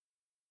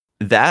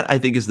that I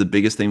think is the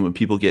biggest thing when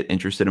people get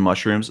interested in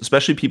mushrooms,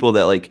 especially people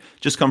that like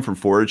just come from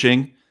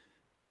foraging,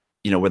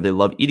 where they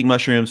love eating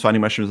mushrooms,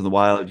 finding mushrooms in the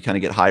wild. You kind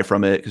of get high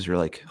from it because you're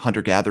like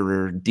hunter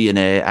gatherer,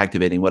 DNA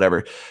activating,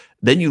 whatever.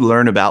 Then you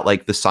learn about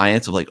like the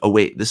science of like, oh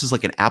wait, this is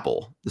like an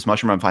apple. This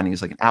mushroom I'm finding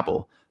is like an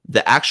apple.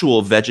 The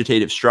actual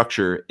vegetative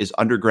structure is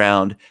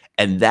underground,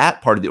 and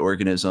that part of the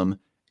organism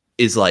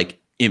is like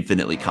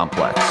infinitely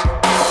complex.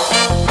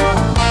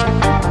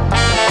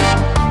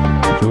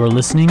 You're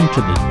listening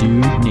to the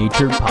Dude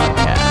Nature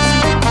Podcast.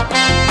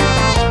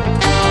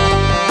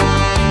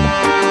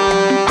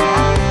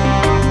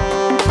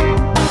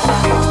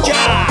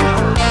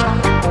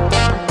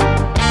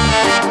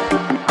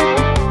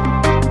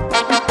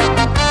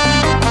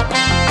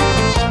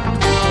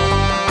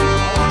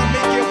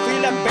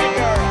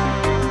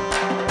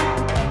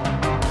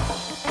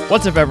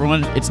 What's up,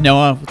 everyone? It's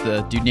Noah with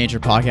the Dude Nature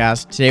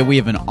Podcast. Today we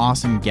have an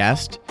awesome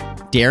guest.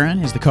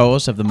 Darren is the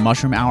co-host of the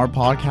Mushroom Hour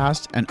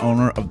podcast and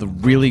owner of the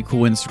really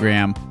cool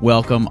Instagram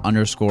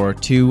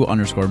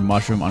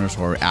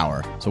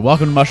welcome_to_mushroom_hour. So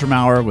welcome to Mushroom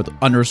Hour with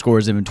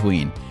underscores in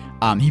between.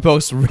 He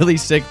posts really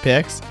sick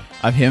pics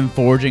of him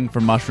foraging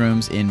for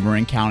mushrooms in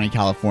Marin County,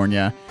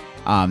 California.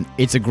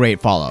 It's a great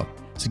follow.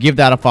 So give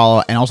that a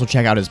follow and also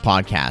check out his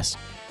podcast.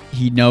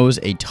 He knows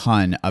a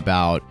ton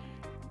about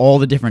all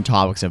the different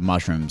topics of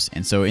mushrooms.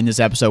 And so in this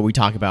episode, we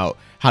talk about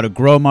how to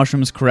grow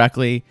mushrooms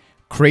correctly,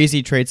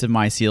 crazy traits of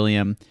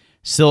mycelium,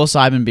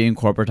 psilocybin being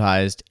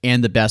corporatized,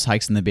 and the best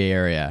hikes in the Bay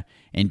Area.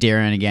 And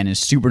Darren, again, is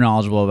super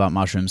knowledgeable about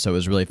mushrooms, so it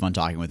was really fun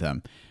talking with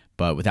him.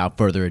 But without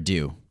further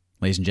ado,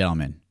 ladies and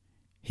gentlemen,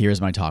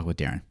 here's my talk with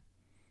Darren.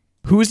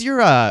 Who's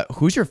your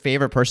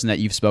favorite person that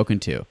you've spoken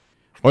to?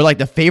 Or like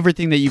the favorite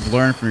thing that you've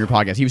learned from your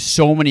podcast? You have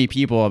so many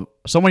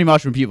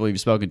mushroom people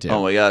you've spoken to.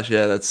 Oh my gosh,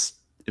 yeah, that's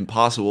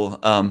impossible.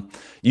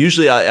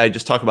 Usually I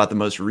just talk about the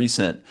most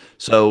recent.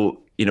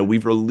 So,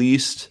 we've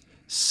released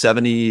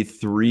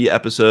 73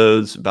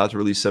 episodes, about to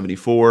release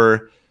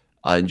 74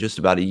 in just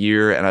about a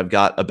year. And I've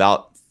got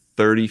about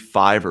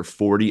 35 or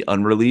 40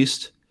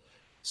 unreleased.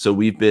 So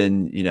we've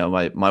been,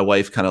 my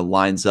wife kind of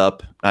lines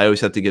up. I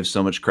always have to give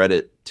so much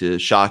credit to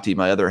Shakti,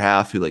 my other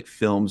half, who like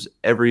films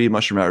every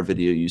Mushroom Hour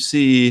video you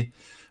see.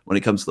 When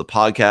it comes to the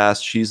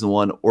podcast, she's the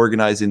one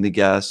organizing the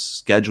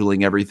guests,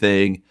 scheduling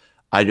everything.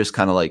 I just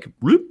kind of like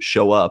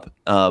show up.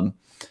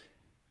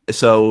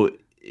 So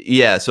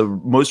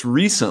most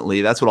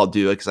recently, that's what I'll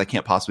do because I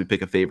can't possibly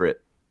pick a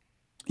favorite.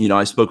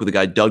 I spoke with a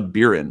guy, Doug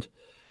Bierend,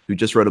 who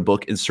just wrote a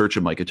book, In Search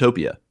of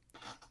Mycotopia.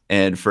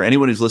 And for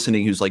anyone who's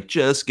listening who's like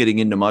just getting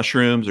into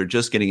mushrooms or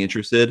just getting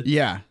interested,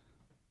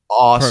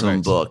 awesome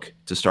Perfect. book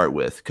to start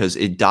with because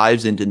it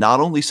dives into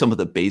not only some of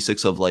the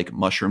basics of like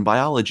mushroom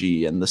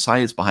biology and the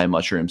science behind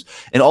mushrooms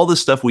and all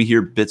this stuff we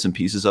hear bits and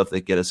pieces of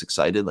that get us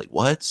excited, like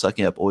what,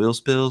 sucking up oil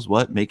spills,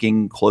 what,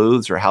 making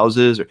clothes or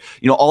houses, or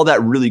all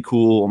that really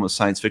cool almost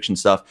science fiction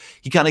stuff.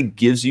 He kind of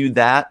gives you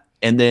that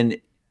and then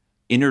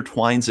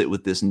intertwines it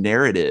with this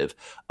narrative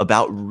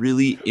about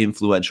really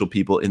influential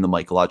people in the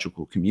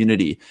mycological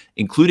community,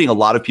 including a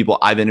lot of people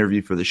I've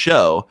interviewed for the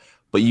show.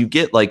 But you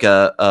get like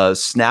a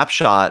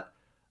snapshot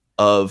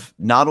of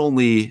not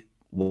only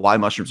why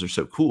mushrooms are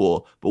so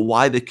cool, but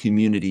why the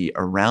community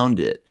around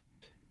it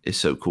is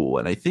so cool.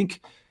 And I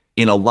think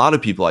in a lot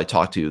of people I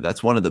talk to,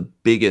 that's one of the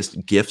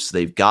biggest gifts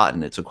they've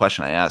gotten. It's a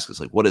question I ask is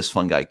like, what has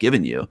fungi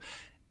given you?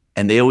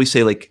 And they always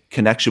say like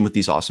connection with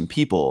these awesome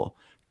people,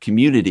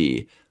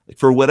 community. Like,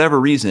 for whatever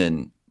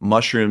reason,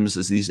 mushrooms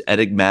as these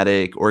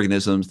enigmatic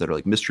organisms that are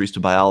like mysteries to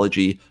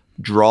biology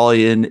draw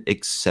in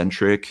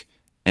eccentric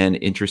and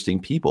interesting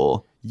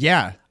people.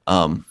 Yeah.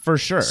 For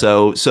sure.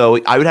 So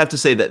I would have to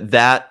say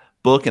that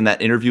book and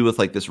that interview with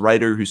like this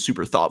writer who's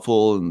super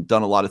thoughtful and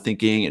done a lot of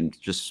thinking and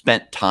just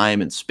spent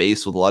time and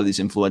space with a lot of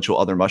these influential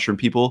other mushroom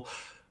people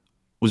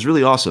was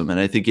really awesome. And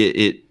I think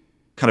it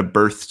kind of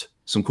birthed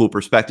some cool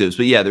perspectives.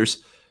 But yeah,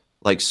 there's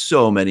like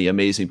so many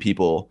amazing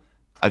people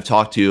I've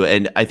talked to.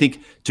 And I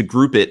think to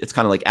group it, it's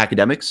kind of like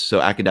academics.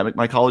 So academic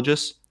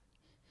mycologists.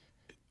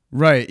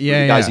 Right.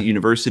 Yeah. Guys at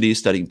universities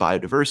studying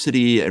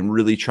biodiversity and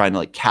really trying to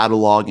like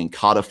catalog and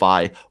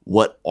codify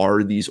what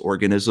are these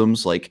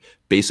organisms, like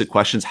basic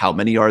questions. How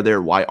many are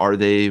there? Why are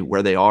they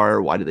where they are?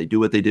 Why do they do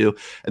what they do?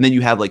 And then you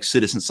have like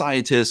citizen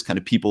scientists, kind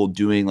of people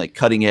doing like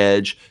cutting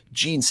edge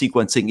gene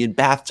sequencing in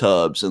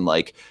bathtubs and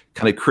like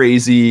kind of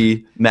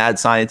crazy mad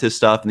scientist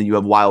stuff. And then you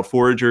have wild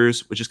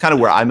foragers, which is kind of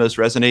where I most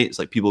resonate. It's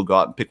like people go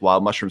out and pick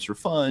wild mushrooms for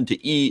fun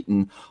to eat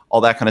and all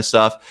that kind of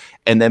stuff.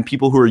 And then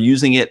people who are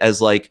using it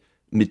as like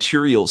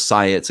material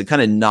science and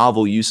kind of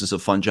novel uses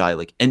of fungi,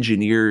 like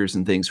engineers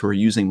and things who are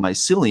using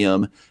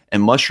mycelium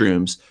and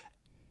mushrooms,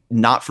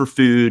 not for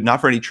food,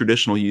 not for any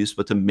traditional use,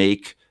 but to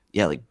make,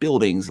 like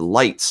buildings,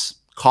 lights,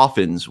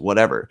 coffins,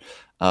 whatever.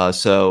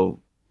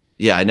 So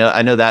yeah, I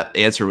know that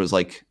answer was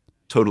like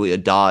totally a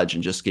dodge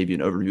and just gave you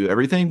an overview of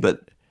everything,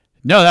 but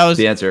no, that was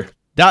the answer.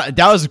 That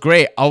was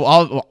great.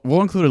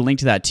 We'll include a link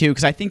to that too,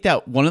 because I think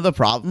that one of the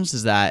problems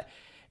is that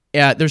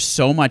there's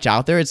so much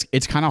out there.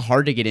 It's kind of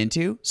hard to get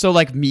into. So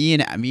like me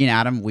and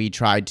Adam, we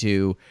tried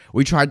to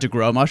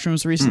grow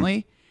mushrooms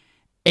recently,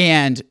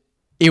 and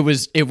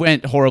it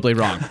went horribly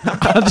wrong.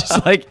 I'm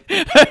just like,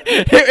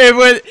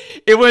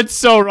 it went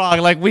so wrong.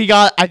 Like we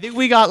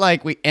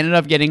ended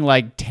up getting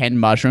like 10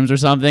 mushrooms or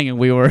something, and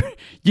we were,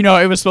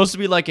 it was supposed to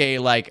be like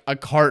a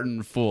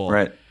carton full.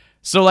 Right.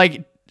 So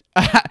like,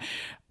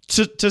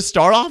 to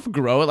start off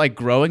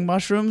growing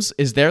mushrooms,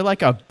 is there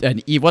like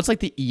what's like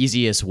the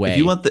easiest way If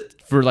you want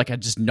for like a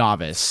just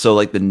novice? So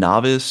like the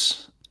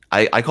novice,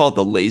 I call it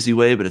the lazy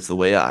way, but it's the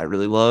way I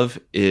really love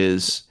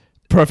is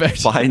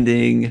Perfect.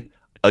 finding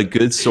a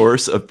good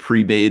source of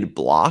pre-made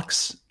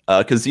blocks.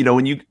 Because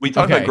when we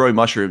talk about growing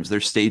mushrooms,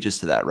 there's stages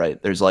to that,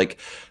 right? There's like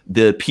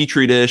the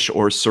petri dish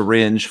or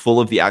syringe full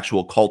of the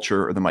actual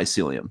culture or the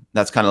mycelium.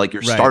 That's kind of like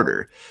your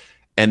starter.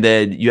 And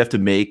then you have to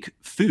make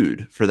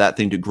food for that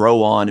thing to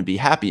grow on and be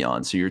happy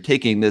on. So you're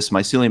taking this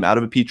mycelium out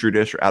of a petri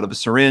dish or out of a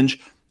syringe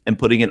and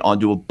putting it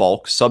onto a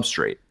bulk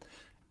substrate.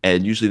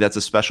 And usually that's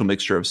a special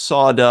mixture of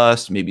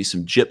sawdust, maybe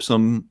some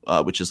gypsum,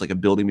 which is like a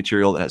building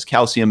material that has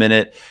calcium in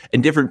it.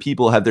 And different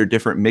people have their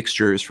different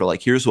mixtures for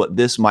like, here's what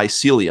this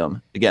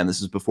mycelium, again,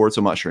 this is before it's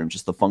a mushroom,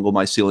 just the fungal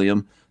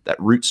mycelium, that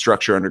root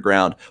structure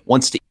underground,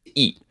 wants to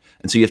eat.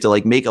 And so you have to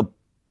like make a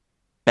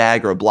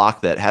bag or a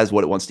block that has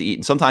what it wants to eat.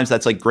 And sometimes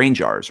that's like grain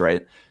jars,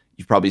 right?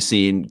 You've probably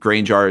seen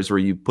grain jars where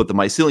you put the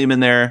mycelium in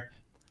there,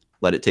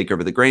 let it take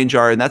over the grain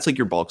jar, and that's like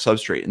your bulk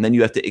substrate. And then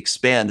you have to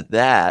expand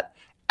that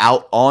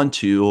out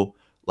onto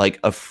like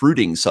a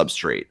fruiting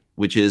substrate,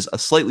 which is a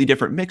slightly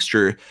different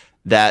mixture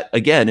that,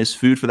 again, is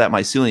food for that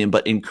mycelium,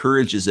 but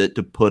encourages it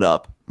to put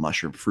up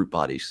mushroom fruit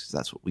bodies.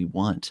 That's what we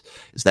want.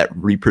 Is that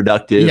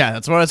reproductive? Yeah,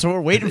 that's what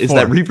we're waiting for. Is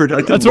that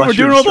reproductive? That's what we're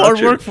doing all the hard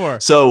work for.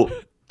 So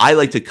I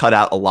like to cut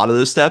out a lot of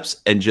those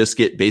steps and just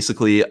get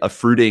basically a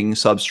fruiting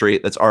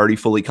substrate that's already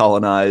fully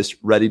colonized,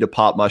 ready to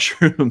pop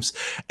mushrooms.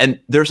 And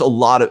there's a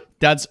lot of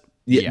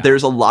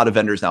there's a lot of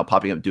vendors now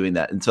popping up doing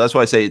that. And so that's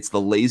why I say it's the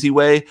lazy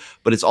way,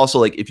 but it's also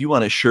like if you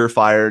want to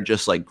surefire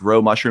just like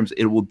grow mushrooms,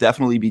 it will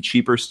definitely be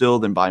cheaper still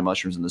than buying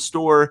mushrooms in the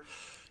store.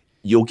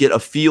 You'll get a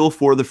feel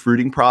for the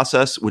fruiting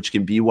process, which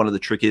can be one of the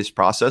trickiest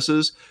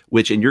processes,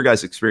 which in your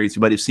guys' experience,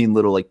 you might have seen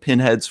little like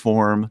pinheads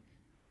form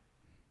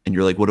and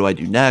you're like, what do I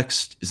do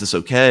next? Is this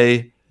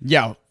okay?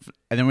 Yeah.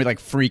 And then we like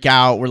freak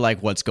out. We're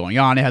like, what's going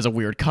on? It has a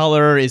weird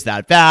color. Is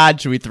that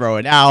bad? Should we throw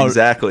it out?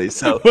 Exactly.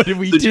 So what did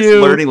we do?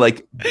 Just learning,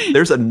 like,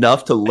 there's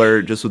enough to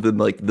learn just within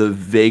like the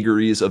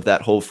vagaries of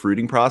that whole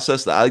fruiting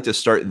process that I like to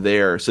start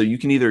there. So you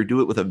can either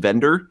do it with a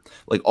vendor,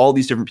 like all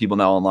these different people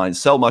now online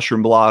sell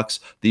mushroom blocks.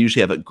 They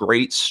usually have a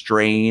great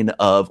strain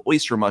of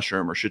oyster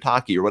mushroom or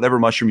shiitake or whatever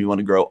mushroom you want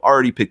to grow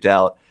already picked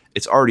out.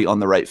 It's already on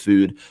the right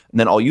food. And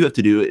then all you have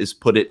to do is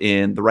put it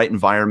in the right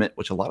environment,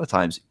 which a lot of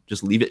times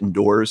just leave it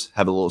indoors,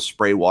 have a little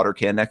spray water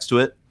can next to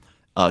it,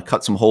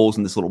 cut some holes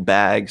in this little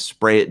bag,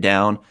 spray it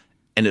down,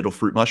 and it'll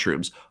fruit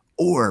mushrooms.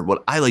 Or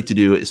what I like to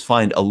do is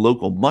find a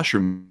local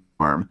mushroom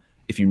farm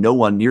if you know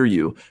one near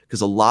you,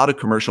 because a lot of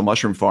commercial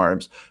mushroom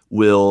farms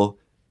will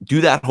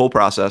do that whole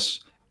process.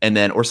 And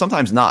then, or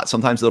sometimes not.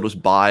 Sometimes they'll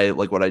just buy,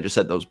 like what I just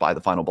said, those buy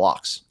the final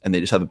blocks, and they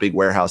just have a big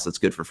warehouse that's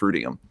good for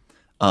fruiting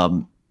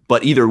them.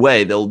 But either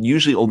way, they'll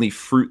usually only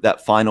fruit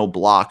that final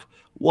block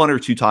 1 or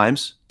 2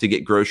 times to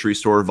get grocery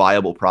store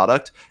viable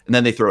product, and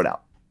then they throw it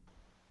out.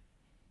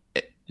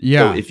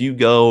 Yeah. So if you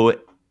go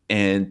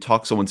and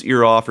talk someone's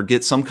ear off or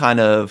get some kind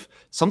of,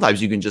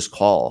 sometimes you can just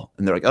call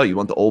and they're like, oh, you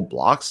want the old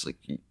blocks? Like,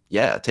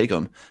 yeah, take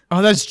them.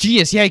 Oh, that's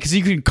genius. Yeah, because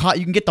you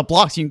can get the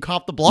blocks. You can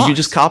cop the blocks. You can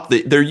just cop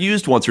they're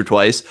used once or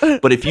twice.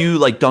 But if you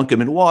like dunk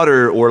them in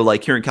water, or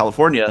like here in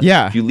California,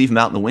 if you leave them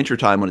out in the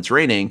wintertime when it's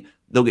raining,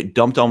 they'll get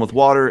dumped on with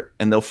water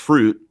and they'll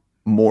fruit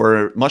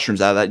more mushrooms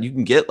out of that. You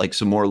can get like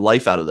some more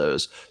life out of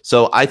those.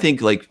 So I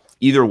think like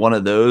either one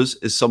of those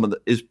is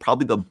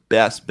probably the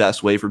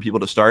best way for people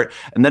to start.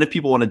 And then if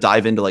people want to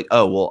dive into like,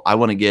 oh, well, I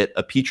want to get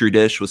a petri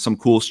dish with some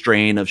cool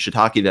strain of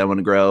shiitake that I want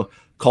to grow,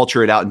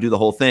 culture it out and do the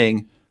whole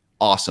thing,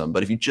 awesome.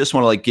 But if you just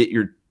want to like get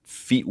your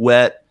feet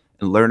wet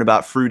and learn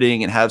about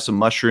fruiting and have some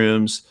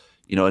mushrooms,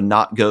 and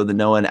not go the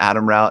Noah and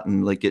Adam route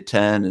and like get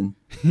 10 and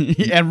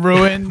and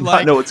ruin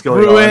like know what's going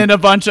ruin on. A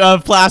bunch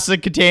of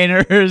plastic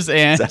containers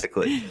and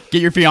exactly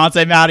get your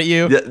fiance mad at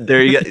you. Yeah,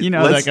 there you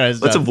go. That kind of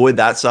stuff. Let's avoid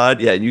that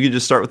side. Yeah, you can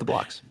just start with the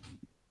blocks.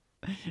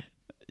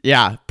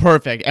 Yeah,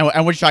 perfect. And what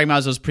you're talking about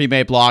is those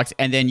pre-made blocks,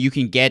 and then you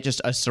can get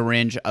just a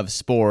syringe of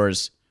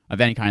spores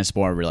of any kind of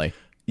spore, really.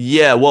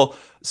 Yeah, well,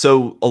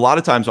 so a lot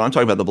of times when I'm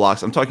talking about the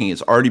blocks, I'm talking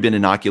it's already been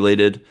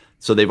inoculated.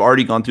 So they've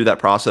already gone through that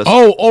process.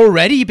 Oh,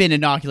 already been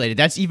inoculated.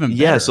 That's even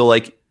better. Yeah, so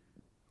like,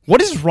 what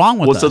is wrong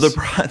with us? So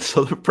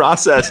the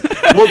process.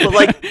 Well, but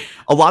like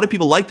a lot of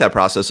people like that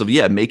process of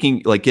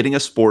getting a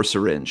spore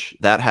syringe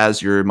that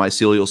has your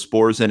mycelial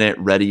spores in it,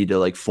 ready to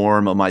like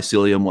form a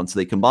mycelium once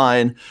they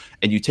combine,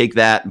 and you take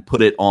that and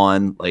put it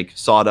on like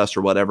sawdust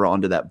or whatever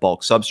onto that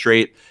bulk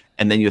substrate.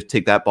 And then you have to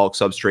take that bulk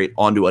substrate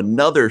onto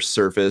another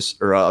surface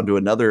or onto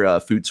another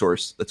food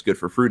source that's good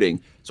for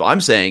fruiting. So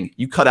I'm saying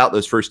you cut out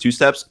those first 2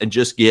 steps and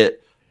just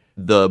get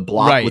the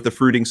block with the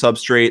fruiting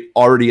substrate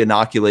already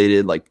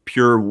inoculated, like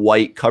pure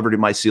white, covered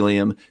in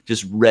mycelium,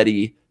 just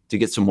ready to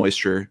get some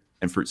moisture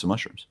and fruit some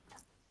mushrooms.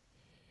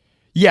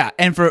 Yeah,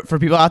 and for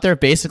people out there,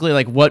 basically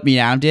like what me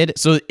and Adam did,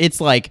 so it's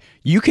like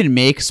you can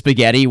make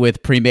spaghetti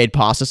with pre-made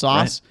pasta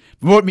sauce.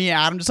 Right. What me and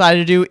Adam decided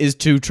to do is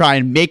to try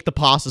and make the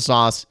pasta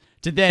sauce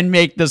to then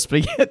make the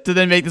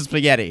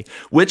spaghetti.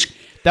 Which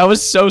that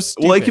was so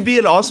stupid. Well, it could be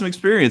an awesome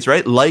experience,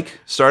 right? Like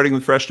starting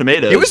with fresh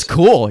tomatoes. It was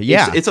cool,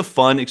 yeah. It's a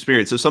fun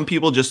experience. So some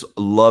people just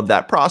love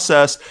that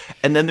process,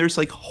 and then there's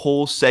like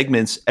whole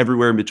segments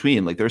everywhere in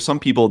between. Like there's some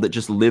people that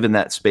just live in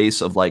that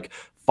space of like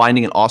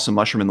finding an awesome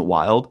mushroom in the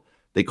wild.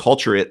 They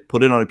culture it,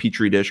 put it on a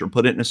petri dish or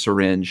put it in a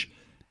syringe,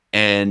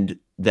 and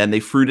then they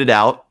fruit it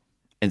out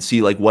and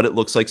see like what it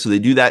looks like. So they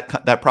do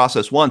that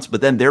process once,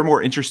 but then they're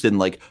more interested in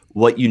like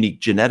what unique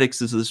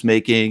genetics is this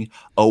making?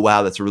 Oh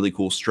wow, that's a really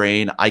cool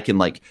strain. I can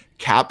like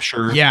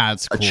capture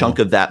it's cool. a chunk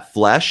of that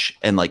flesh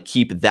and like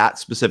keep that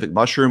specific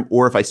mushroom.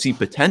 Or if I see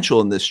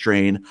potential in this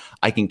strain,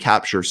 I can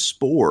capture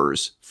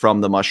spores from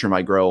the mushroom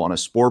I grow on a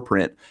spore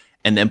print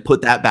and then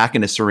put that back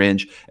in a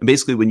syringe. And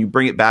basically when you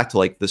bring it back to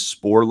like the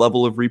spore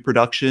level of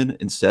reproduction,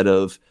 instead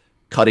of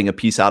cutting a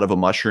piece out of a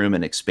mushroom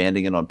and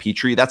expanding it on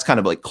Petri, that's kind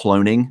of like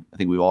cloning. I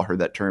think we've all heard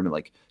that term in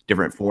like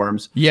different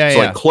forms.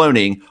 Like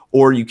cloning,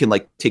 or you can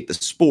like take the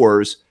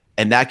spores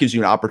and that gives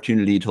you an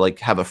opportunity to like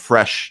have a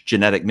fresh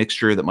genetic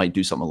mixture that might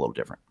do something a little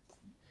different.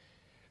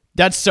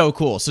 That's so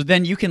cool. So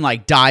then you can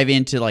like dive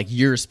into like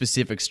your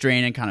specific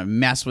strain and kind of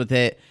mess with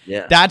it.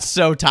 Yeah. That's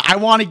so tough. I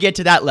want to get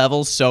to that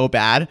level so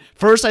bad.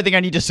 First, I think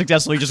I need to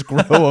successfully just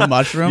grow a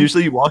mushroom.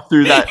 Usually you walk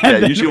through that. Yeah,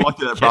 usually you walk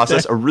through that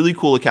process. A really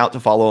cool account to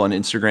follow on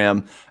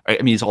Instagram. I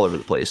mean, he's all over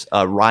the place.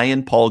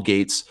 Ryan Paul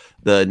Gates.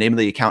 The name of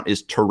the account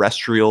is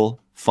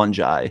Terrestrial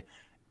Fungi.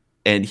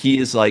 And he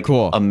is like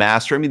a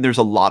master. I mean, there's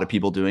a lot of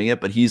people doing it,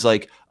 but he's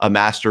like a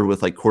master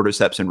with like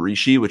cordyceps and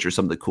reishi, which are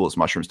some of the coolest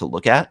mushrooms to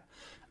look at.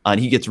 And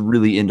he gets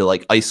really into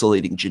like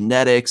isolating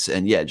genetics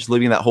and just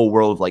living in that whole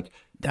world of like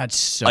that's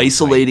so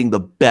isolating the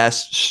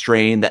best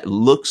strain that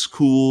looks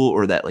cool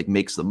or that like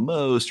makes the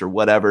most or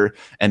whatever.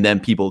 And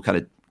then people kind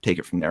of take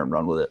it from there and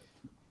run with it.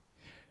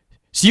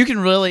 So you can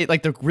really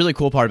like the really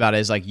cool part about it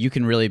is like you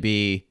can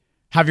really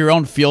have your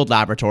own field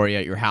laboratory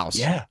at your house.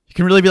 Yeah. You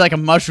can really be like a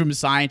mushroom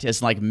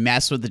scientist and like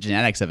mess with the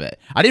genetics of it.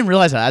 I didn't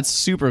realize that. That's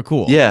super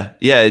cool. Yeah.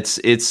 Yeah.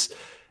 It's,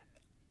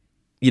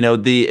 you know,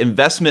 the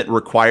investment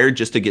required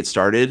just to get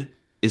started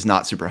is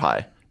not super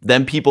high.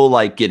 Then people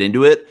like get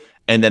into it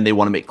and then they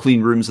want to make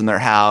clean rooms in their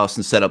house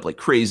and set up like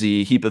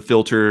crazy HEPA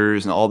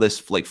filters and all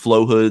this like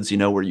flow hoods, you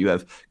know, where you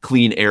have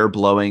clean air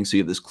blowing. So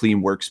you have this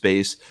clean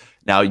workspace.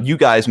 Now you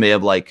guys may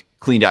have like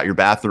cleaned out your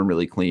bathroom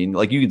really clean.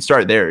 Like you can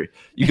start there.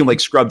 You can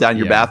like scrub down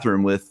your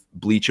bathroom with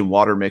bleach and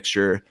water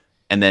mixture.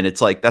 And then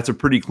it's like, that's a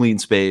pretty clean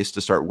space to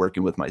start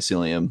working with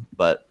mycelium.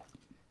 But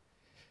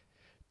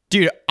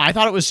dude, I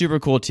thought it was super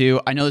cool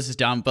too. I know this is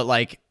dumb, but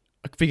like,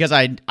 because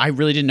I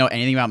really didn't know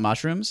anything about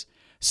mushrooms.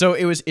 So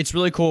it's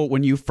really cool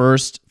when you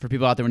first, for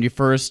people out there,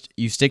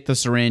 you stick the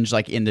syringe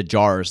like in the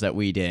jars that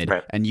we did,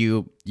 right, and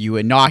you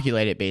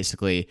inoculate it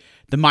basically.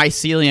 The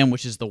mycelium,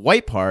 which is the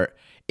white part,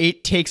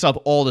 it takes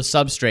up all the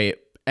substrate.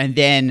 And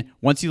then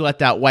once you let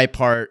that white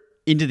part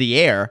into the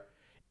air,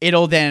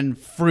 it'll then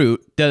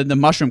fruit. The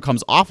mushroom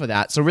comes off of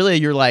that. So really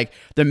you're like,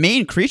 the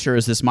main creature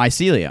is this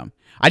mycelium.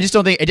 I just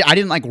don't think I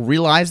didn't like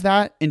realize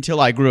that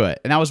until I grew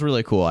it. And that was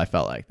really cool. I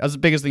felt like that was the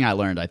biggest thing I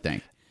learned, I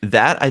think.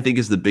 That I think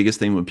is the biggest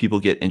thing when people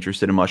get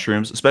interested in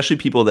mushrooms, especially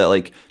people that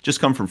like just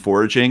come from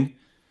foraging,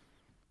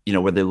 you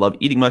know, where they love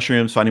eating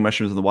mushrooms, finding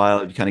mushrooms in the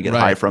wild. You kind of get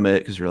high from it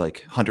because you're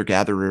like hunter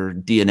gatherer,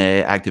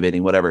 DNA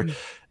activating, whatever.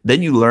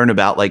 Then you learn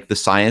about like the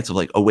science of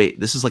like, oh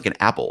wait, this is like an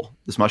apple.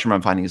 This mushroom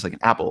I'm finding is like an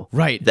apple.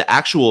 Right. The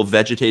actual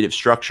vegetative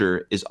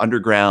structure is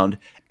underground,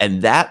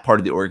 and that part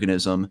of the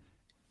organism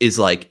is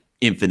like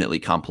infinitely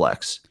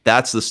complex.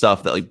 That's the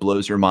stuff that like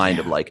blows your mind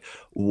of like,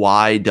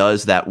 why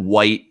does that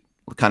white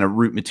kind of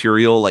root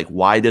material, like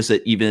why does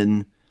it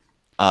even,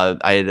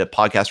 I had a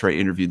podcast where I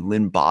interviewed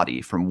Lynn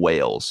Boddy from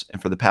Wales,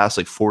 and for the past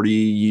like 40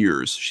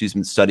 years, she's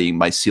been studying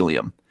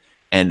mycelium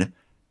and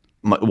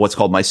what's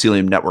called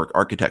mycelium network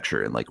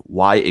architecture, and like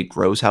why it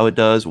grows how it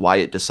does, why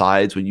it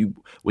decides when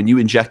you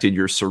injected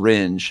your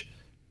syringe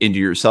into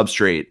your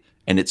substrate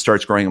and it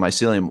starts growing a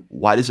mycelium,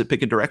 why does it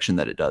pick a direction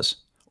that it does?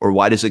 Or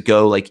why does it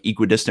go like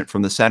equidistant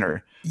from the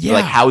center? Yeah.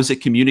 Like how is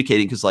it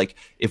communicating? Because like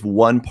if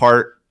one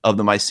part of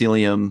the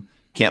mycelium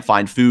can't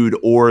find food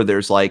or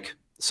there's like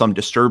some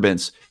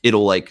disturbance,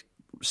 it'll like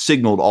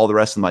signal to all the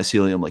rest of the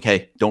mycelium like,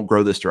 hey, don't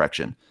grow this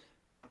direction.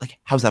 Like,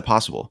 how's that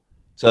possible?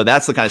 So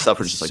that's the kind of stuff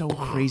where it's just so like,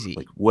 crazy.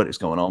 Like, what is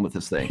going on with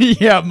this thing?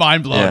 Yeah,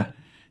 mind blown.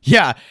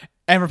 Yeah.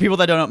 And for people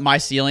that don't know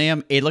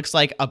mycelium, it looks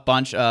like a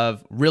bunch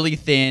of really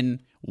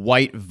thin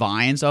white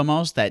vines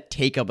almost that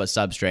take up a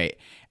substrate.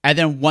 And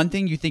then one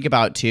thing you think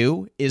about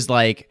too is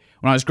like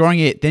when I was growing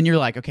it, then you're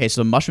like, okay,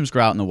 so the mushrooms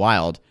grow out in the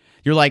wild.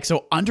 You're like,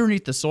 so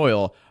underneath the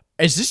soil,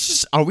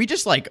 are we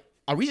just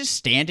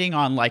standing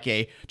on like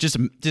a just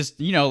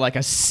you know, like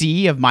a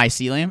sea of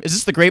mycelium? Is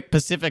this the Great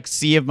Pacific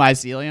Sea of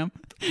mycelium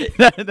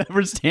that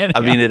we're standing I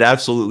mean, it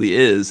absolutely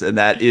is. And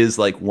that is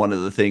like one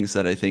of the things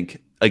that I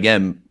think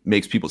again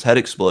makes people's head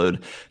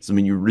explode. So I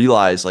mean, you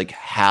realize like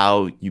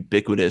how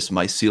ubiquitous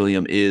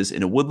mycelium is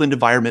in a woodland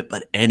environment,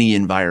 but any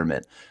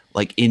environment.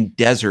 Like in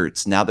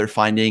deserts, now they're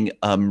finding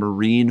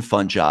marine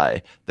fungi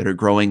that are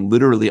growing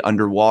literally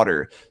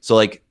underwater. So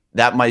like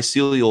that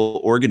mycelial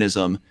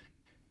organism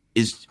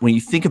is, when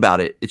you think about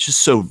it, it's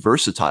just so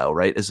versatile,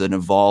 right? As an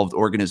evolved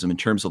organism in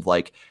terms of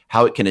like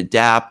how it can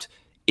adapt,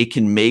 it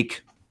can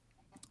make,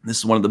 this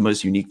is one of the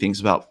most unique things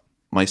about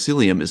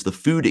mycelium is the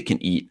food it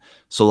can eat.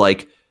 So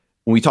like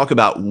when we talk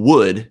about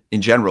wood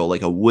in general,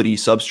 like a woody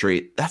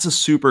substrate, that's a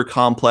super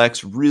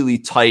complex, really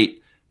tight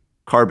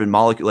carbon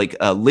molecule, like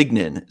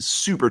lignin,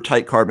 super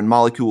tight carbon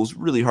molecules,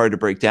 really hard to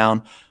break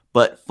down.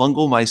 But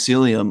fungal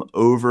mycelium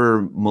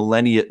over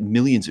millennia,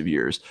 millions of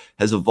years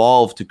has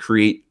evolved to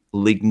create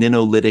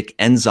ligninolytic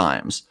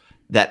enzymes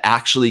that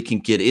actually can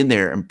get in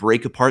there and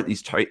break apart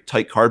these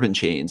tight carbon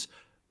chains.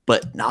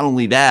 But not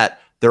only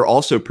that, they're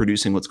also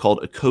producing what's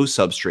called a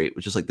co-substrate,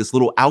 which is like this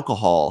little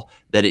alcohol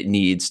that it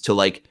needs to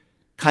like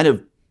kind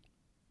of,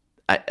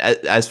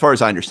 as far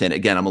as I understand it,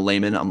 again, I'm a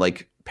layman, I'm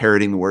like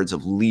parroting the words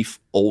of Leif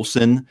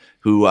Olson,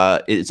 who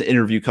is an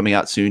interview coming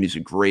out soon. He's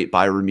a great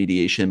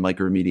bioremediation,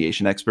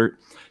 microremediation expert.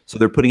 So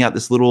they're putting out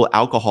this little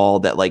alcohol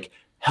that like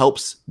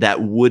helps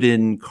that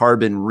wooden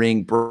carbon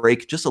ring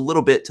break just a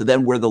little bit to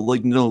then where the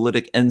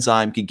ligninolytic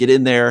enzyme can get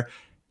in there.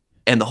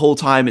 And the whole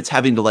time it's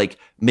having to like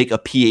make a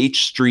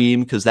pH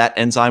stream because that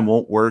enzyme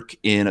won't work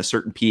in a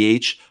certain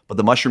pH, but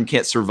the mushroom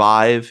can't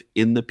survive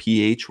in the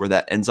pH where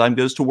that enzyme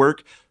goes to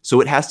work.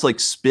 So it has to like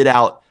spit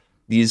out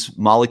these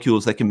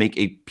molecules that can make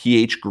a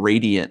pH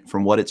gradient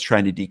from what it's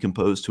trying to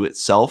decompose to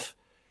itself.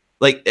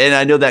 Like, and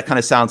I know that kind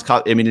of sounds,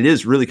 I mean, it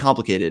is really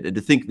complicated. And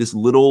to think this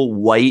little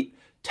white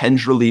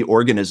tendrily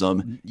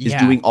organism is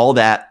doing all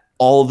that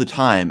all the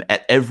time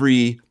at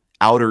every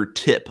outer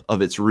tip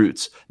of its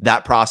roots,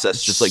 that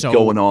process just like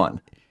going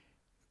on.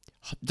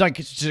 Like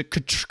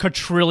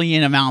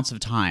quadrillion amounts of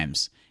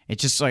times.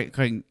 It's just like,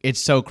 it's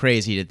so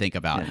crazy to think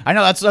about. Yeah. I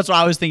know that's what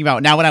I was thinking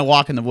about. Now when I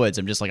walk in the woods,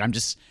 I'm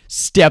just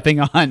stepping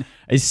on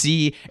a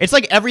sea. It's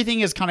like everything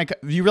is kind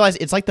of, you realize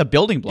it's like the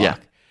building block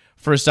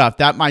for stuff.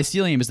 That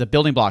mycelium is the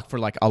building block for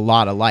like a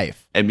lot of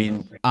life. I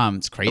mean,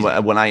 it's crazy.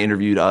 When I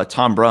interviewed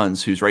Tom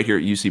Bruns, who's right here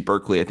at UC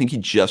Berkeley, I think he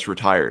just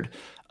retired.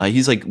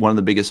 He's like one of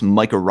the biggest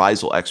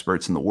mycorrhizal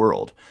experts in the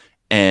world.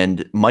 And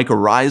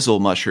mycorrhizal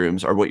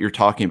mushrooms are what you're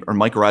talking, or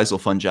mycorrhizal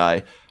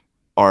fungi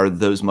are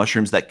those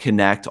mushrooms that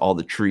connect all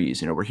the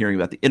trees. You know, we're hearing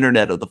about the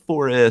internet of the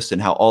forest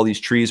and how all these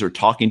trees are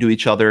talking to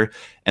each other.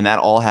 And that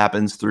all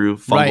happens through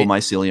fungal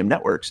mycelium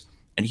networks.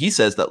 And he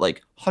says that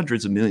like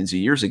hundreds of millions of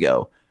years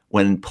ago,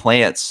 when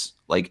plants,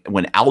 like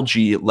when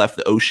algae left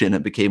the ocean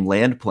and became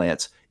land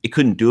plants, it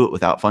couldn't do it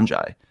without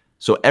fungi.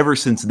 So ever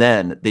since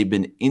then, they've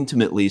been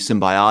intimately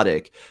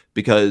symbiotic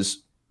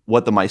because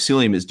what the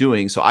mycelium is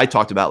doing. So I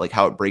talked about like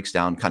how it breaks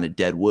down kind of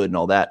dead wood and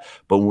all that.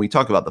 But when we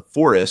talk about the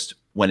forest,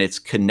 when it's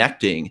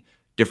connecting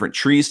different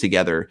trees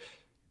together,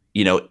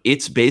 you know,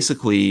 it's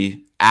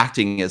basically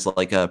acting as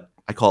like I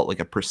call it like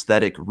a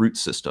prosthetic root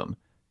system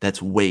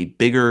that's way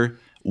bigger,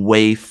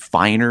 way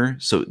finer.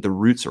 So the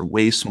roots are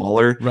way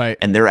smaller. Right.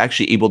 And they're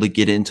actually able to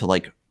get into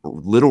like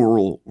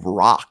literal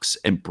rocks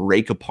and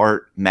break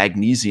apart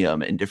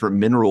magnesium and different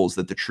minerals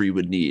that the tree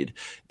would need.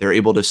 They're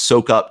able to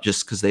soak up,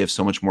 just because they have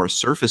so much more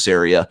surface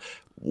area,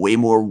 way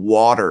more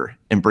water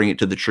and bring it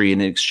to the tree.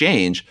 And in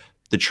exchange,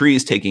 the tree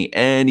is taking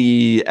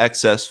any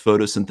excess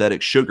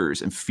photosynthetic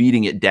sugars and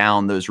feeding it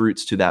down those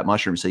roots to that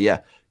mushroom. So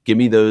yeah, give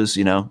me those,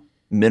 you know,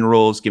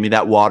 minerals, give me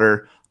that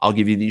water. I'll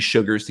give you these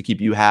sugars to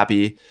keep you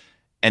happy.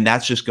 And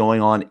that's just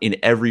going on in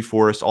every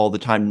forest all the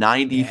time.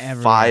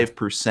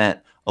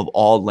 95% of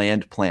all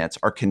land plants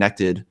are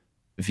connected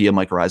via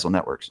mycorrhizal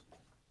networks.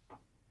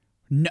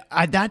 No,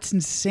 that's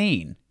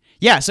insane.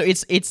 Yeah, so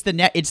it's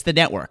the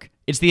network.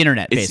 It's the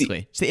internet,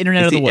 basically. It's the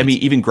internet of the woods. I mean,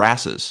 even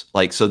grasses.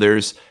 Like, so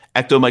there's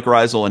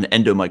ectomycorrhizal and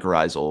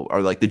endomycorrhizal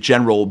are like the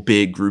general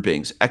big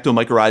groupings.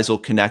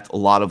 Ectomycorrhizal connect a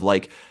lot of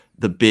like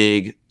the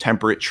big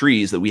temperate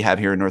trees that we have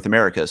here in North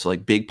America. So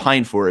like big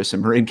pine forests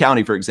in Marin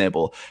County, for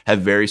example,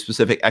 have very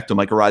specific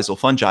ectomycorrhizal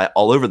fungi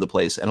all over the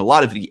place. And a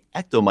lot of the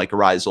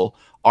ectomycorrhizal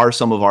are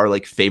some of our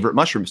like favorite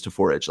mushrooms to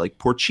forage, like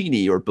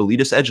porcini or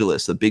Boletus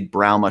edulis, the big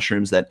brown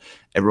mushrooms that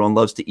everyone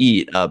loves to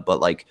eat. But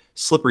like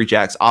slippery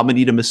jacks,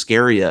 Amanita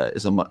muscaria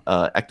is a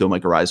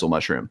ectomycorrhizal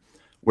mushroom.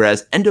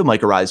 Whereas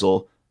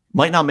endomycorrhizal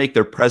might not make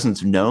their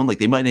presence known. Like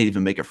they might not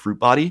even make a fruit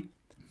body,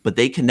 but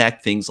they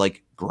connect things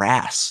like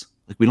grass.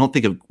 Like we don't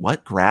think of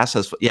what grass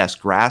has. Yes,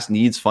 grass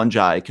needs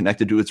fungi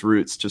connected to its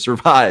roots to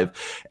survive.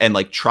 And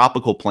like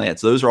tropical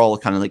plants, those are all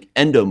kind of like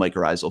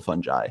endomycorrhizal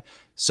fungi.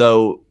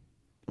 So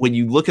when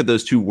you look at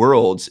those two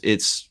worlds,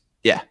 it's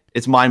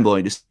mind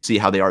blowing to see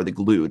how they are the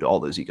glue to all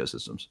those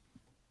ecosystems.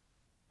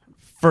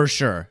 For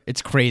sure.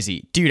 It's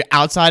crazy. Dude,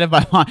 outside of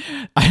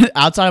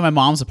my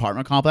mom's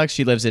apartment complex,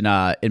 she lives in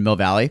Mill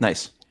Valley.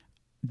 Nice.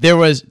 There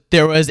was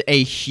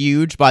a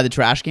huge, by the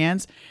trash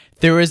cans,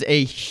 there was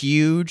a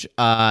huge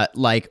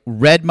like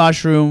red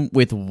mushroom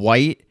with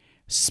white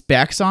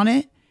specks on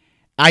it.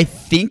 I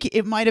think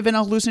it might have been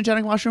a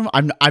hallucinogenic mushroom.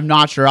 I'm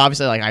not sure.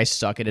 Obviously, like I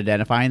suck at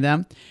identifying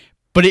them,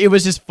 but it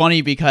was just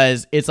funny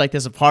because it's like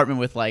this apartment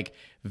with like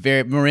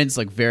Marin's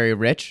like very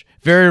rich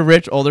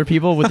older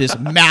people with this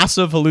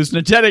massive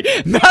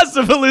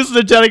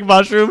hallucinogenic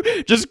mushroom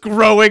just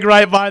growing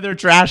right by their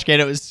trash can.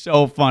 It was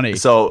so funny.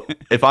 So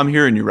if I'm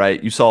hearing you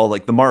right, you saw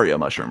like the Mario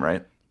mushroom,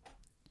 right?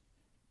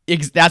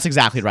 That's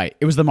exactly right.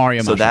 It was the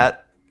Mario mushroom. So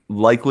that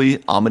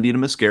likely Amanita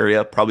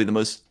muscaria, probably the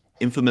most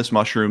infamous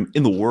mushroom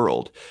in the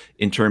world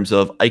in terms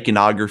of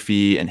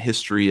iconography and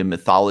history and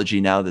mythology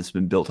now that's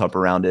been built up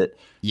around it.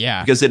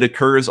 Yeah. Because it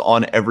occurs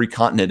on every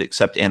continent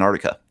except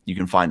Antarctica. You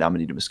can find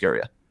Amanita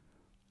muscaria.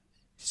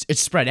 It's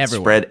spread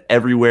everywhere. Spread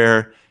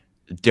everywhere.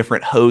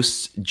 Different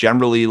hosts.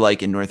 Generally,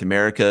 like in North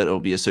America, it'll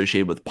be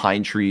associated with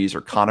pine trees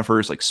or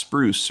conifers like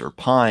spruce or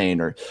pine.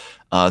 Or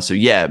so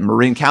yeah,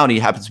 Marin County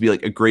happens to be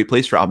like a great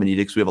place for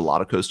Amanita because we have a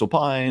lot of coastal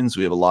pines.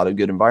 We have a lot of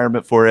good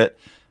environment for it.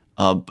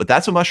 But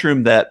that's a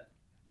mushroom that,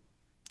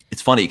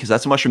 it's funny because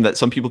that's a mushroom that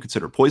some people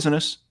consider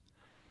poisonous.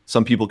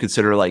 Some people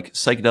consider like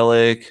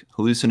psychedelic,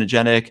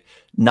 hallucinogenic,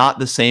 not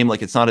the same.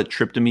 Like it's not a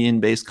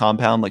tryptamine-based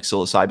compound like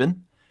psilocybin.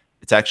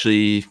 It's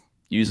actually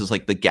uses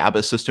like the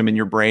GABA system in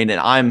your brain.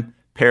 And I'm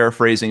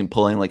paraphrasing and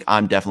pulling, like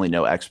I'm definitely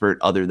no expert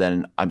other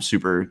than I'm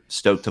super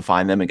stoked to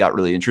find them and got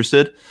really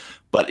interested.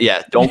 But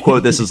yeah, don't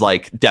quote this as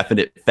like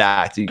definite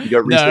fact. You can go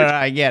research. No,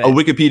 I get it. A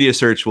Wikipedia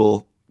search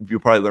you'll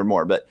probably learn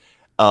more. But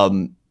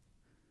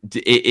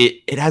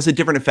it has a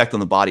different effect on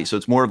the body. So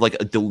it's more of like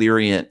a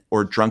delirium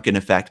or drunken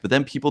effect. But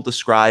then people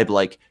describe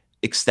like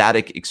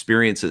ecstatic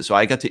experiences. So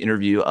I got to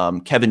interview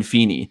Kevin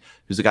Feeney,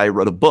 who's a guy who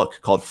wrote a book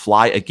called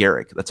Fly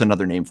Agaric. That's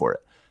another name for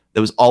it.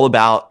 That was all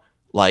about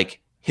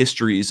like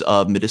histories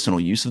of medicinal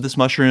use of this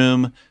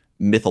mushroom,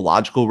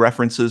 mythological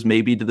references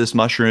maybe to this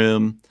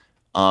mushroom.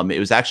 It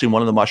was actually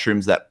one of the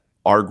mushrooms that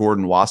R.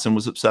 Gordon Wasson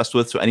was obsessed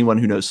with. So anyone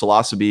who knows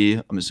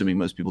psilocybe, I'm assuming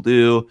most people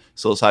do,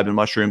 psilocybin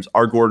mushrooms.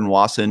 R. Gordon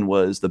Wasson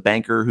was the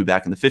banker who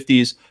back in the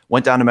 50s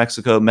went down to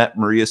Mexico, met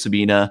Maria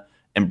Sabina,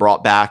 and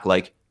brought back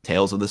like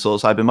tales of the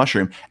psilocybin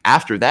mushroom.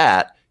 After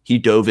that, he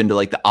dove into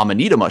like the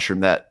Amanita mushroom,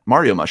 that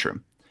Mario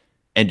mushroom,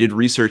 and did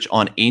research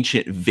on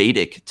ancient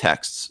Vedic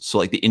texts. So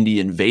like the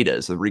Indian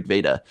Vedas, the Rig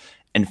Veda,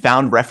 and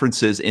found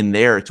references in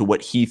there to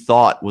what he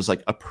thought was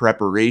like a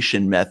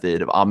preparation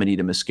method of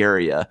Amanita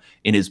muscaria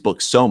in his book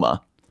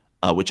Soma.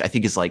 Which I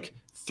think is like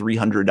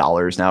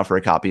 $300 now for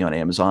a copy on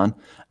Amazon.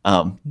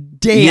 Damn.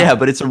 Yeah,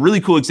 but it's a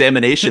really cool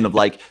examination of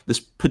like this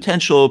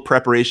potential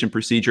preparation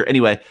procedure.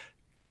 Anyway,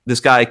 this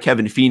guy,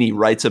 Kevin Feeney,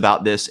 writes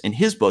about this in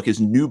his book, his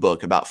new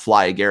book about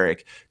Fly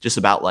Agaric, just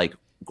about like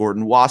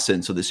Gordon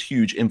Wasson. So this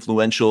huge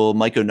influential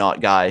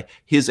myconaut guy,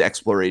 his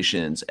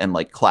explorations and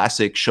like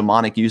classic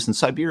shamanic use in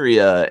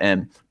Siberia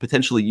and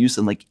potentially use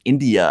in like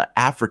India,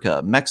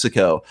 Africa,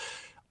 Mexico,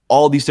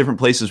 all these different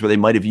places where they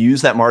might have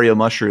used that Mario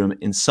mushroom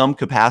in some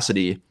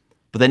capacity.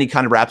 But then he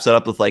kind of wraps it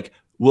up with like,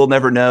 we'll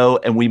never know.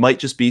 And we might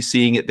just be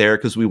seeing it there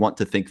because we want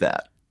to think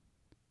that.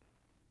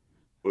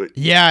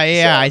 Yeah,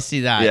 So, I see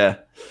that. Yeah.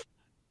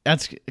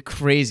 That's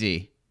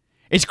crazy.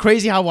 It's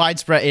crazy how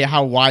widespread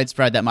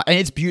that and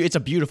it's a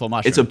beautiful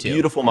mushroom. It's a too.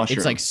 beautiful mushroom.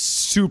 It's like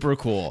super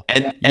cool.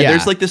 And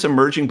there's like this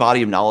emerging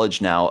body of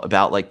knowledge now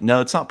about like, no,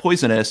 it's not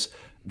poisonous.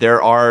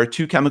 There are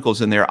two chemicals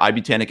in there,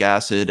 ibutanic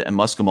acid and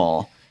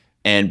muscimol.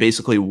 And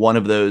basically one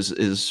of those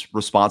is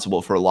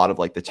responsible for a lot of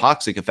like the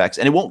toxic effects,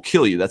 and it won't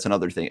kill you. That's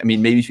another thing. I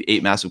mean, maybe if you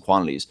ate massive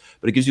quantities,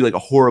 but it gives you like a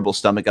horrible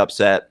stomach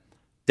upset,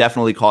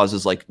 definitely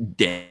causes like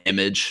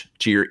damage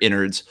to your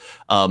innards.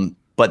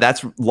 But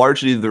that's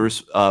largely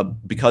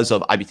because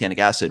of ibutanic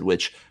acid,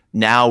 which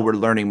now we're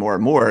learning more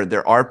and more.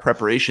 There are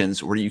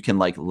preparations where you can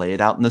like lay it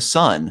out in the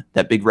sun,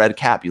 that big red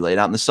cap, you lay it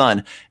out in the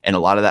sun, and a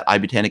lot of that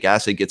ibutanic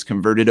acid gets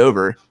converted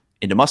over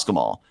into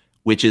muscimol,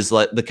 which is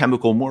like the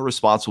chemical more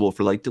responsible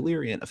for like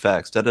delirium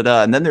effects,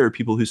 And then there are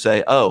people who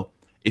say, oh,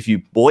 if you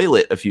boil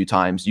it a few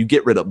times, you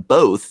get rid of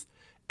both,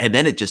 and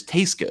then it just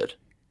tastes good.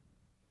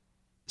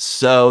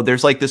 So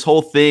there's like this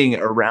whole thing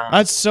around.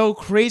 That's so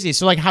crazy.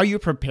 So like how you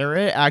prepare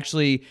it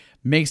actually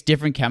makes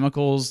different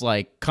chemicals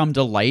like come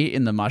to light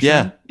in the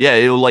mushroom. Yeah.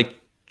 It'll like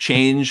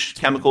change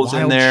chemicals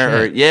in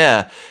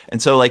there. And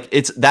so like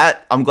it's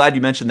that, I'm glad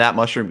you mentioned that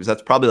mushroom because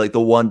that's probably like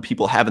the one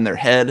people have in their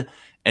head.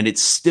 And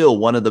it's still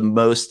one of the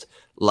most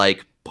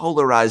like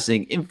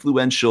polarizing,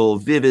 influential,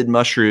 vivid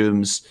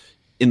mushrooms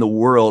in the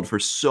world for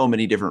so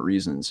many different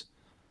reasons.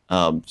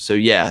 So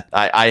yeah,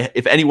 I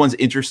if anyone's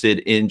interested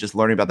in just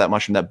learning about that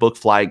mushroom, that book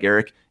Fly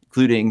Agaric,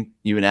 including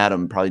you and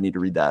Adam, probably need to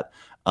read that.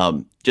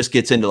 Just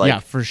gets into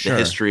like for sure. the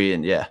history,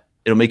 and yeah,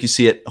 it'll make you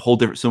see it a whole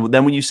different. So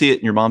then when you see it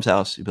in your mom's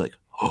house, you'll be like,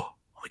 oh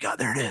my God,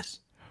 there it is.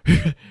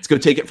 Let's go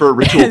take it for a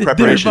ritual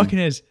preparation. There it fucking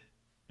is.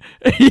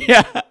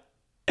 Yeah.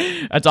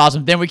 That's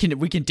awesome. Then we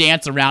can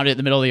dance around it in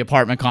the middle of the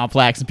apartment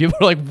complex, and people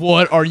are like,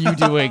 "What are you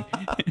doing?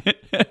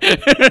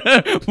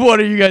 What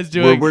are you guys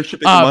doing? We're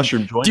worshiping the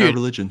mushroom. Join our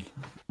religion.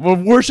 We're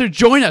worship.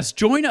 Join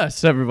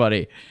us,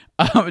 everybody."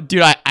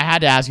 Dude, I had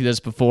to ask you this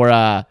before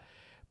our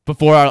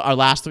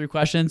last three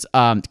questions,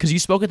 because you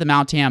spoke at the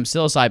Mount Tam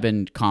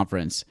psilocybin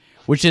conference,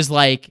 which is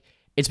like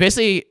it's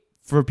basically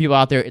for people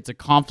out there, it's a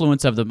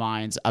confluence of the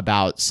minds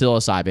about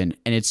psilocybin,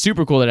 and it's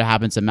super cool that it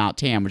happens in Mount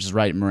Tam, which is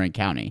right in Marin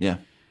County. Yeah.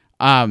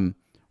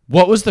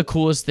 What was the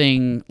coolest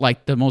thing,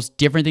 like the most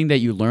different thing that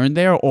you learned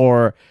there,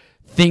 or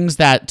things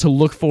that to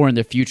look for in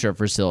the future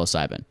for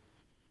psilocybin?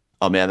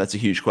 Oh man, that's a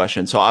huge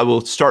question. So I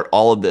will start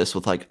all of this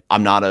with like,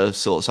 I'm not a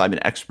psilocybin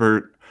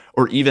expert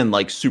or even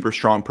like super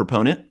strong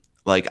proponent.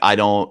 Like I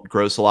don't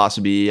grow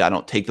psilocybe. I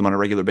don't take them on a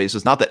regular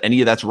basis. Not that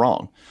any of that's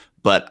wrong,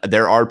 but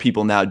there are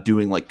people now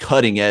doing like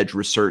cutting edge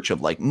research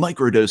of like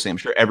microdosing. I'm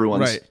sure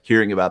everyone's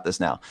hearing about this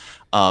now.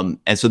 And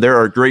so there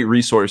are great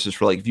resources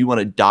for like, if you want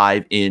to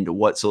dive into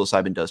what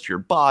psilocybin does to your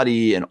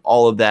body and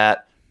all of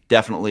that,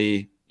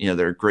 definitely,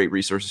 there are great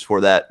resources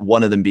for that.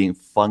 One of them being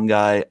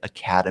Fungi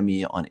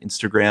Academy on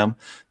Instagram.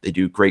 They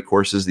do great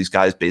courses. These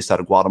guys based out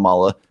of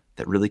Guatemala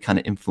that really kind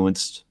of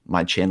influenced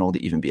my channel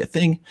to even be a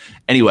thing.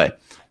 Anyway,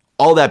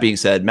 all that being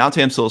said, Mount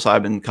Tam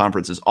Psilocybin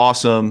Conference is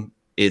awesome.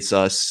 It's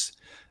us.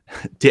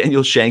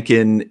 Daniel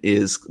Shankin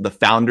is the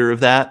founder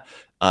of that.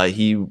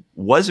 He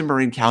was in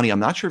Marin County. I'm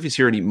not sure if he's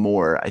here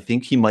anymore. I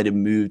think he might have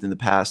moved in the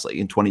past, like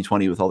in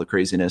 2020 with all the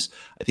craziness.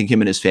 I think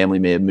him and his family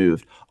may have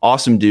moved.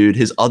 Awesome dude.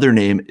 His other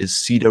name is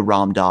Sita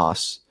Ram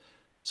Das.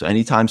 So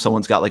anytime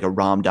someone's got like a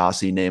Ram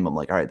Dass-y name, I'm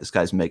like, all right, this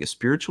guy's mega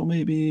spiritual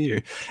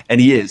maybe.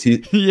 And he is.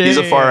 He's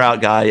a far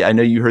out guy. I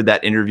know you heard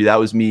that interview. That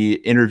was me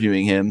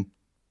interviewing him.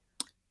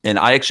 And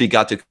I actually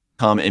got to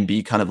come and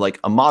be kind of like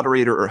a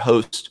moderator or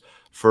host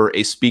for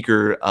a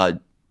speaker,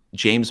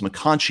 James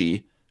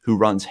McConchy, who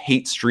runs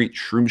Hate Street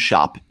Shroom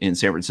Shop in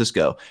San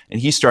Francisco. And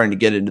he's starting to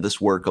get into this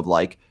work of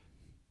like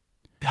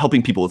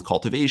helping people with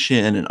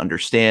cultivation and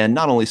understand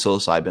not only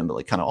psilocybin, but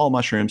like kind of all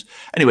mushrooms.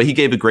 Anyway, he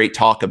gave a great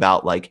talk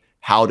about like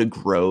how to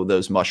grow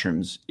those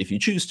mushrooms if you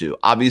choose to.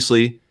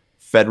 Obviously,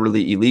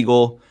 federally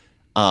illegal.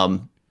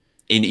 And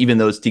even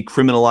though it's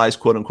decriminalized,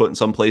 quote unquote, in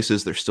some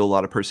places, there's still a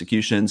lot of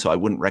persecution. So I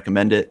wouldn't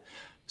recommend it.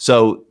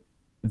 So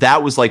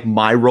that was like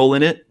my role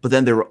in it. But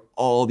then there were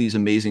all these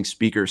amazing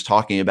speakers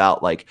talking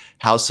about like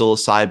how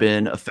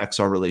psilocybin affects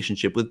our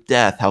relationship with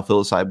death, how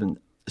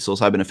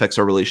psilocybin affects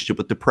our relationship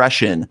with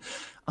depression.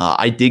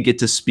 I did get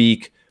to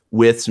speak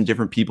with some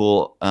different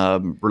people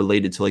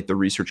related to like the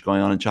research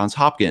going on at Johns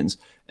Hopkins.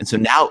 And so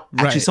now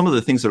actually some of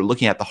the things they're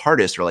looking at the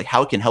hardest are like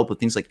how it can help with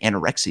things like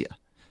anorexia.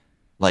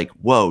 Like,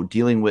 whoa,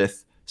 dealing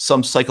with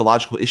some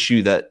psychological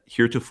issue that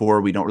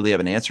heretofore we don't really have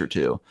an answer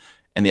to.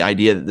 And the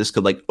idea that this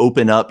could like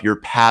open up your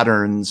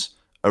patterns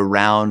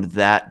around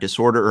that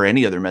disorder or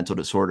any other mental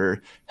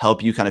disorder,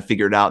 help you kind of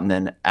figure it out. And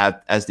then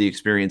as the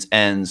experience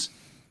ends,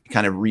 it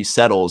kind of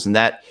resettles. And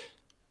that,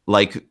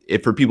 like,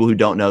 if for people who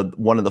don't know,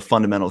 one of the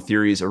fundamental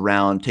theories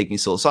around taking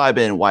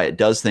psilocybin and why it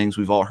does things,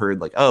 we've all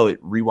heard like, oh,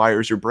 it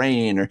rewires your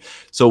brain. Or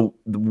so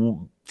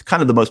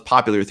kind of the most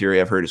popular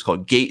theory I've heard is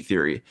called gate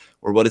theory,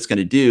 where what it's going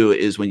to do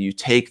is when you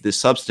take this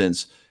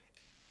substance,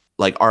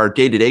 like our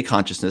day-to-day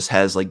consciousness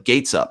has like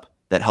gates up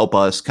that help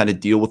us kind of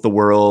deal with the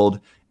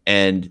world.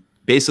 And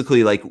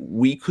basically like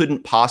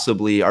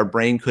our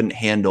brain couldn't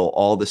handle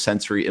all the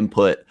sensory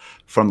input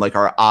from like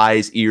our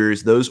eyes,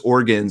 ears. Those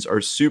organs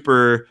are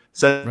super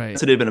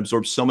sensitive and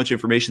absorb so much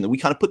information that we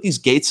kind of put these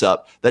gates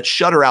up that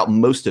shutter out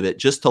most of it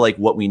just to like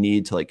what we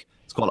need to like,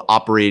 it's called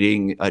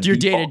operating. Your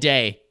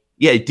day-to-day.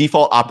 Yeah,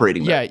 default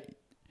operating mode. Yeah.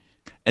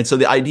 And so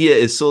the idea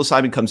is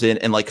psilocybin comes in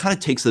and like kind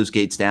of takes those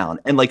gates down,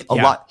 and like a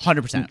lot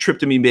 100%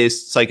 tryptamine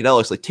based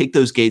psychedelics like take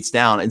those gates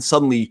down, and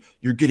suddenly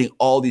you're getting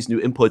all these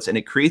new inputs, and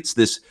it creates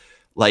this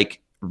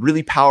like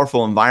really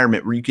powerful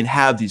environment where you can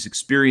have these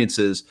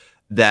experiences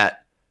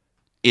that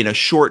in a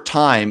short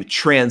time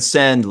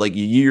transcend like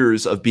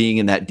years of being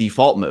in that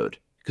default mode,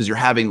 because you're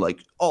having like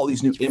all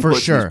these new inputs. For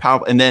sure. And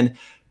powerful, and then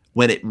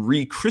when it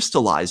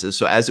recrystallizes,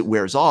 so as it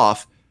wears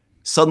off,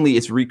 suddenly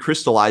it's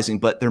recrystallizing,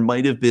 but there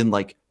might have been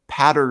like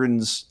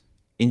patterns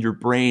in your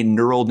brain,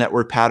 neural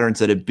network patterns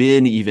that have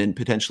been even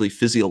potentially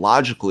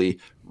physiologically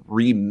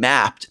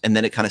remapped, and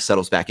then it kind of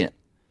settles back in.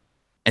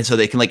 And so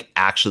they can like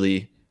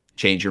actually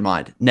change your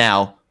mind.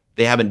 Now,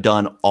 they haven't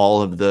done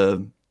all of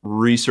the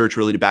research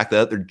really to back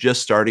that up. They're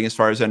just starting, as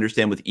far as I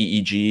understand, with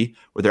EEG,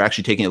 where they're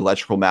actually taking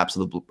electrical maps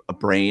of the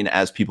brain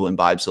as people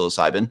imbibe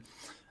psilocybin.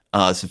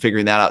 So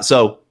figuring that out.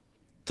 So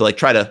to like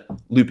try to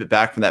loop it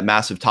back from that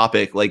massive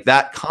topic, like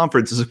that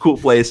conference is a cool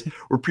place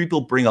where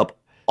people bring up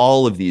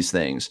all of these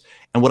things.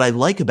 And what I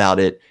like about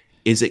it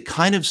is it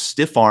kind of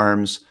stiff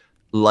arms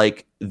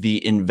like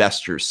the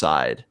investor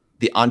side,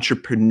 the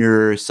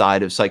entrepreneur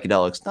side of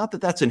psychedelics. Not that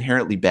that's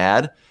inherently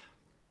bad,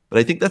 but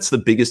I think that's the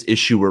biggest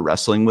issue we're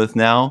wrestling with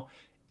now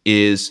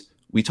is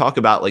we talk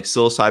about like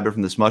psilocybin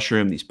from this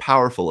mushroom, these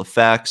powerful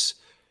effects.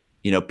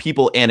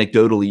 People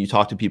anecdotally, you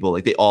talk to people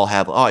like they all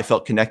have, oh, I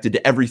felt connected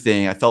to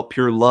everything. I felt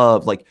pure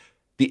love. Like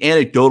the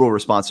anecdotal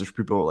responses for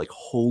people are like,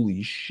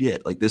 holy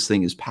shit, like this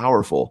thing is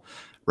powerful.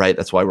 Right?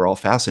 That's why we're all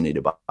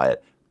fascinated by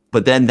it.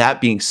 But then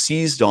that being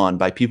seized on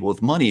by people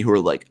with money who are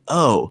like,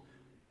 oh,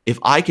 if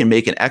I can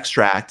make an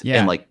extract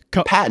and like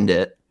patent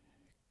it.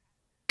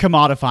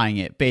 Commodifying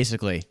it,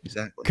 basically.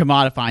 Exactly.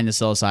 Commodifying the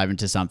psilocybin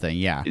to something.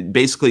 Yeah.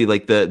 Basically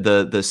like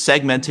the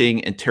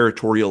segmenting and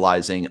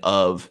territorializing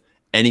of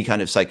any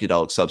kind of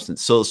psychedelic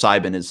substance,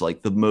 psilocybin is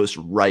like the most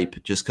ripe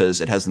just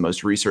because it has the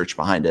most research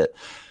behind it.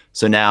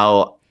 So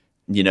now,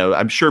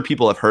 I'm sure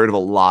people have heard of a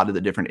lot of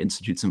the different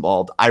institutes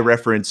involved. I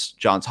reference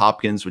Johns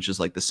Hopkins, which is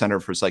like the Center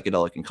for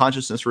Psychedelic and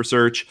Consciousness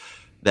Research,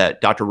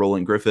 that Dr.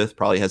 Roland Griffith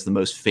probably has the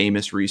most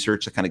famous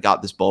research that kind of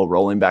got this ball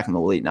rolling back in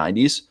the late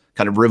 90s,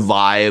 kind of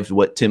revived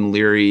what Tim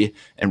Leary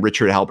and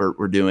Richard Halbert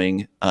were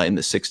doing in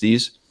the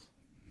 60s.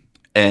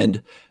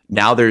 And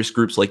now there's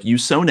groups like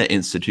USONA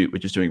Institute,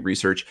 which is doing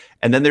research.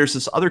 And then there's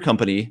this other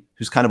company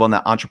who's kind of on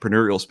that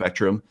entrepreneurial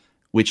spectrum,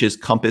 which is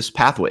Compass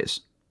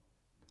Pathways,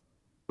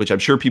 which I'm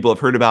sure people have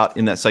heard about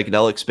in that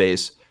psychedelic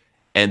space.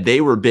 And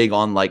they were big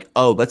on like,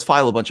 oh, let's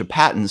file a bunch of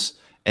patents.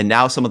 And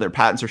now some of their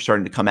patents are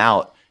starting to come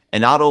out.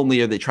 And not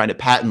only are they trying to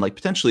patent like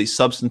potentially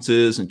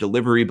substances and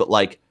delivery, but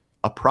like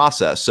a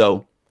process.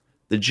 So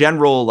the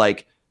general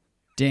like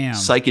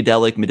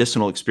psychedelic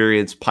medicinal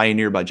experience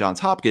pioneered by Johns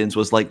Hopkins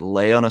was like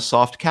lay on a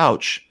soft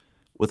couch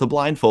with a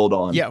blindfold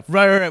on. Yeah,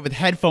 right, with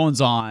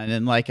headphones on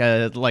and like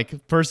a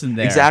person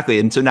there. Exactly.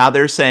 And so now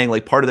they're saying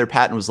like part of their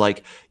patent was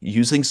like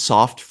using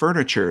soft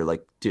furniture.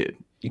 Like, dude,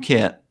 you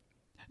can't.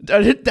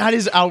 That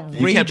is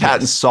outrageous. You can't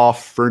patent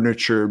soft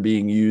furniture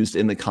being used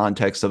in the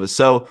context of it.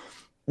 So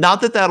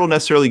not that that'll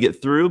necessarily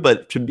get through,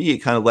 but to me, it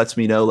kind of lets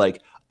me know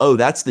like, oh,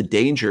 that's the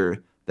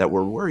danger that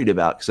we're worried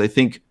about. Because I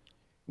think,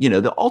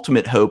 the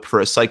ultimate hope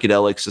for a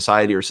psychedelic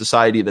society or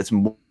society that's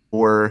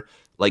more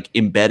like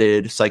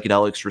embedded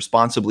psychedelics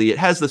responsibly, it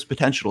has this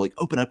potential to like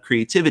open up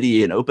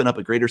creativity and open up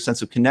a greater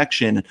sense of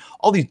connection,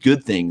 all these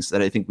good things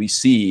that I think we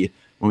see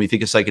when we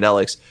think of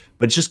psychedelics.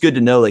 But it's just good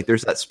to know like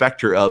there's that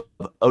specter of,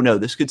 oh no,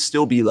 this could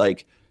still be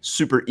like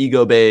super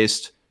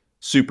ego-based,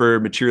 super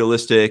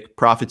materialistic,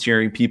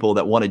 profiteering people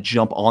that want to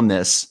jump on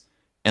this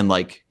and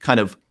like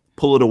kind of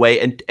pull it away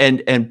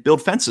and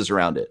build fences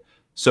around it.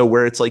 So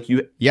where it's like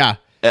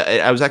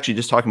I was actually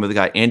just talking with a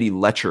guy, Andy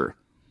Letcher,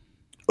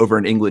 over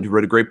in England, who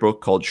wrote a great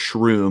book called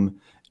Shroom.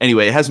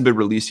 Anyway, it hasn't been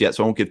released yet,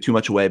 so I won't give too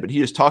much away, but he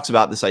just talks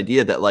about this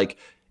idea that like,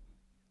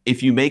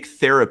 if you make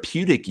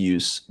therapeutic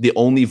use the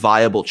only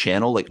viable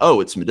channel, like, oh,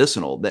 it's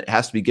medicinal, that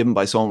has to be given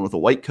by someone with a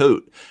white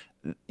coat,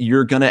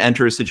 you're going to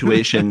enter a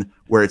situation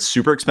where it's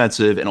super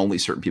expensive and only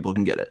certain people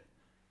can get it.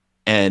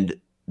 And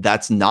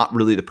that's not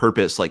really the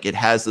purpose. Like, it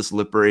has this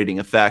liberating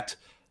effect,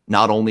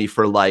 not only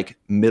for like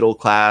middle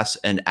class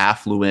and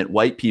affluent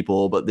white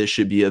people, but this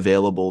should be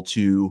available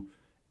to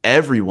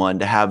everyone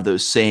to have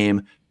those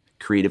same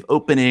creative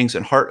openings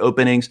and heart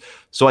openings.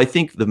 So I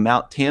think the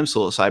Mount Tam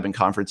Psilocybin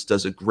Conference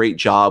does a great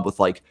job with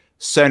like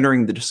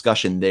centering the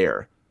discussion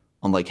there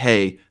on like,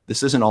 hey,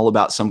 this isn't all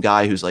about some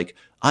guy who's like,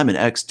 I'm an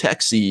ex-tech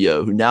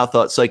CEO who now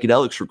thought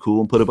psychedelics were cool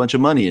and put a bunch of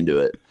money into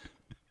it.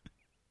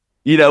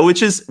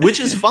 Which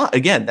is fine.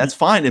 Again, that's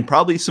fine. And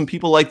probably some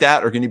people like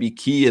that are going to be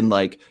key in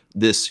like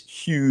this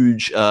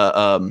huge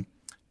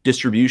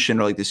distribution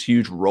or like this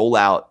huge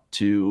rollout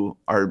to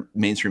our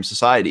mainstream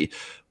society.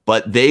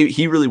 But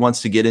he really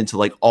wants to get into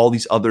like all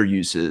these other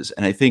uses.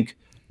 And I think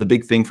the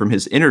big thing from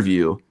his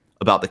interview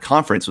about the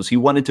conference was he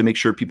wanted to make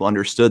sure people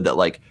understood that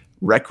like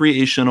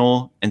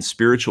recreational and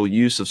spiritual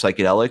use of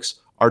psychedelics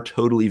are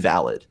totally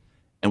valid.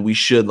 And we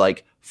should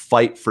like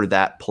fight for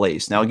that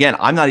place. Now, again,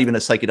 I'm not even a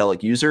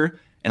psychedelic user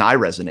and I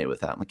resonate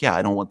with that. I'm like, yeah,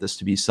 I don't want this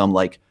to be some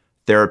like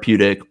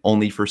therapeutic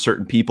only for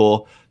certain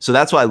people. So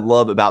that's what I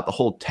love about the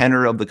whole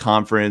tenor of the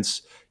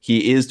conference.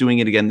 He is doing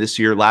it again this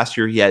year. Last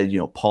year he had,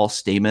 Paul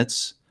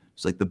Stamets.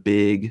 It's like the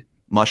big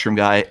mushroom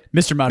guy,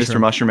 Mr.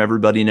 Mushroom,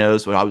 everybody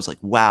knows. But I was like,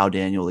 wow,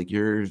 Daniel, like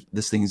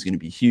this thing is going to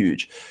be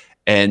huge.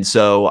 And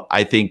so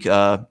I think,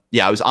 I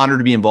was honored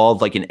to be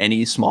involved like in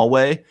any small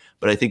way.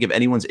 But I think if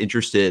anyone's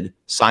interested,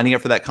 signing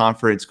up for that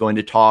conference, going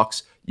to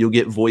talks, you'll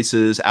get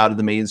voices out of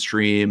the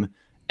mainstream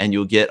and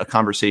you'll get a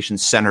conversation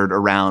centered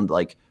around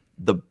like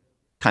the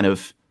kind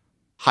of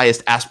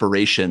highest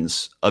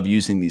aspirations of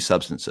using these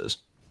substances.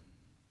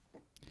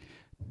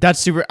 That's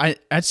super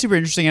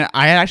interesting. And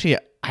I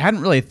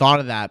hadn't really thought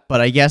of that, but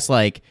I guess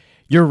like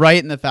you're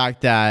right in the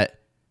fact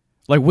that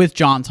like with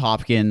Johns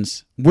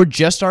Hopkins, we're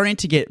just starting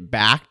to get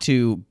back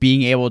to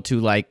being able to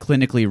like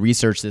clinically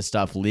research this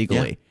stuff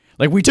legally. Yeah.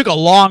 Like we took a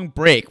long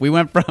break. We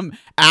went from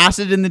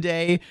acid in the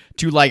day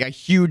to like a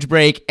huge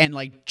break. And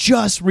like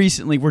just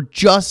recently, we're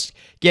just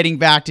getting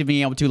back to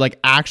being able to like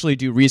actually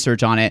do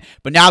research on it.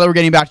 But now that we're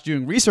getting back to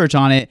doing research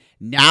on it,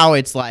 now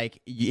it's like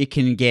it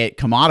can get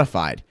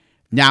commodified.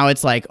 Now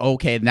it's like,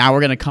 okay, now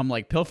we're going to come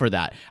like pilfer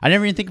that. I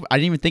didn't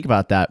even think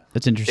about that.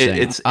 That's interesting.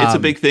 It's a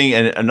big thing.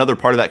 And another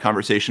part of that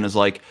conversation is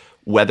like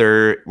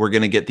whether we're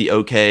going to get the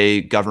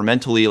okay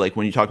governmentally, like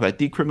when you talk about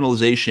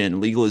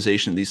decriminalization,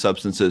 legalization of these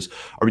substances,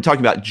 are we talking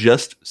about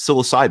just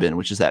psilocybin,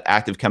 which is that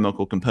active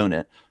chemical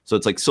component? So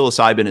it's like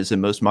psilocybin is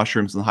in most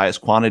mushrooms in the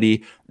highest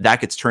quantity. That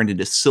gets turned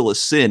into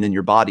psilocin in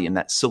your body. And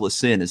that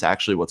psilocin is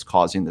actually what's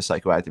causing the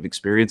psychoactive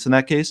experience in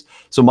that case.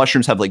 So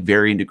mushrooms have like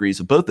varying degrees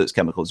of both those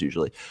chemicals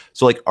usually.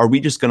 So like, are we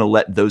just going to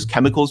let those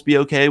chemicals be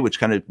okay, which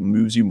kind of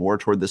moves you more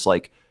toward this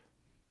like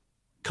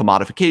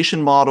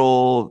commodification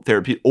model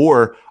therapy,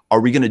 or are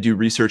we going to do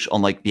research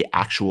on like the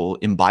actual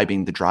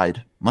imbibing the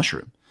dried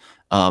mushroom?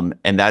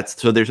 And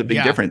so there's a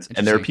big difference.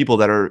 And there are people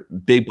that are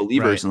big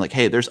believers and like,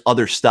 hey, there's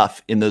other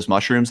stuff in those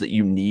mushrooms that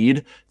you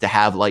need to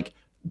have like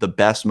the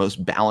best,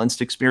 most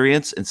balanced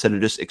experience instead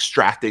of just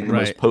extracting the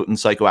most potent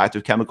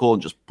psychoactive chemical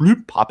and just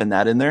bloop, popping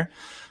that in there.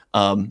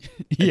 So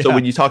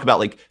when you talk about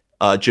like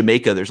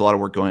Jamaica, there's a lot of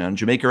work going on in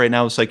Jamaica right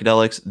now with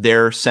psychedelics.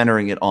 They're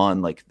centering it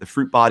on like the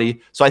fruit body.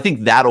 So I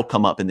think that'll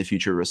come up in the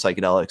future with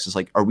psychedelics. Is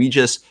like, are we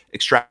just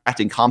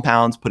extracting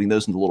compounds, putting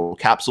those into little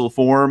capsule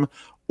form?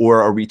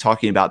 Or are we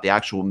talking about the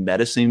actual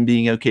medicine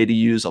being okay to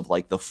use of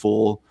like the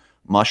full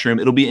mushroom?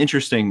 It'll be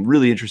interesting,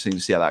 really interesting to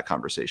see how that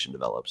conversation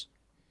develops.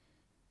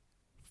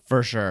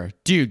 For sure.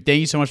 Dude,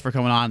 thank you so much for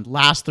coming on.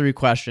 Last 3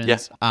 questions.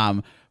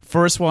 Yeah.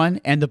 First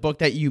one, and the book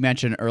that you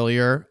mentioned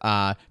earlier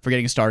for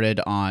getting started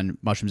on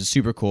mushrooms is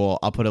super cool.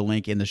 I'll put a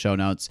link in the show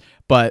notes.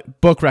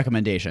 But book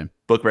recommendation.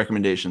 Book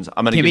recommendations.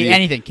 Can be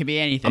anything.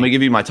 I'm going to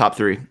give you my top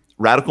 3.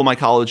 Radical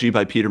Mycology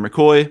by Peter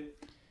McCoy.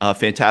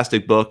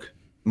 Fantastic book.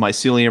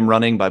 Mycelium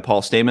Running by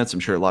Paul Stamets. I'm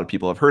sure a lot of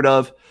people have heard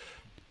of.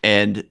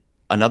 And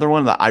another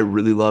one that I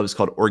really love is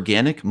called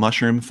Organic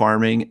Mushroom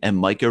Farming and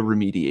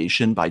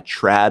Mycoremediation by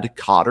Tradd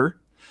Cotter.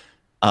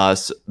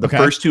 So the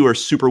first 2 are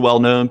super well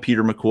known.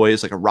 Peter McCoy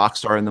is like a rock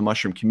star in the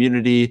mushroom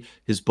community.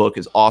 His book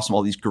is awesome.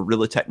 All these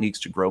guerrilla techniques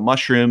to grow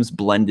mushrooms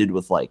blended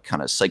with like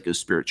kind of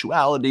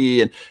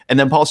psycho-spirituality. And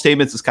then Paul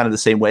Stamets is kind of the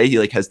same way. He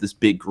like has this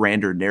big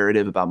grander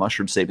narrative about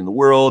mushrooms saving the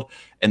world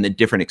and the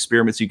different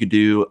experiments you could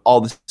do, all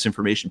this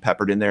information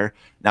peppered in there.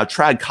 Now,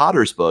 Tradd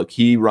Cotter's book,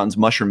 he runs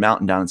Mushroom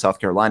Mountain down in South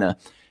Carolina,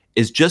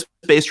 is just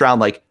based around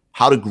like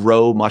how to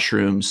grow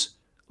mushrooms,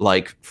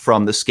 like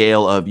from the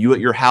scale of you at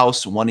your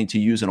house wanting to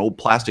use an old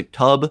plastic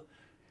tub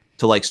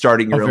to like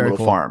starting your own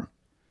little farm.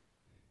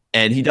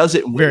 And he does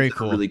it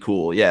really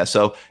cool. Yeah.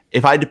 So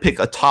if I had to pick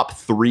a top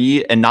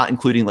 3 and not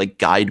including like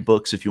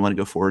guidebooks, if you want to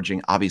go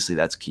foraging, obviously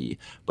that's key.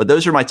 But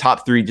those are my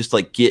top 3, just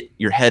like get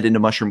your head into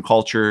mushroom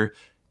culture,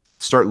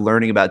 start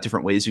learning about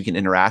different ways you can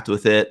interact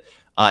with it.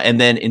 And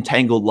then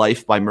Entangled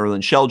Life by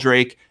Merlin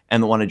Sheldrake.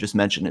 And the one I just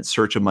mentioned, In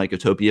Search of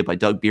Mycotopia by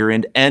Doug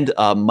Behrend, and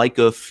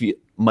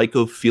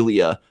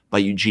Mycophilia by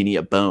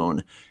Eugenia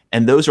Bone.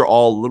 And those are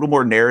all a little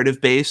more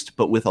narrative based,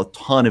 but with a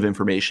ton of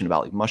information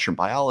about like mushroom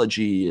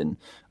biology and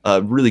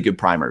really good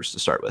primers to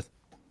start with.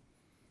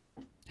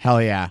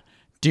 Hell yeah.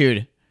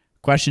 Dude,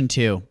 question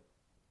 2.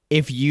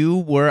 If you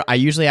were, I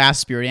usually ask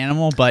spirit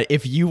animal, but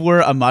if you were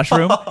a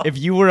mushroom, what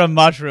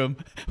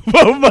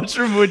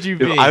mushroom would you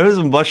be? If I was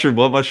a mushroom,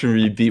 what mushroom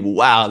would you be?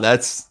 Wow,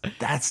 that's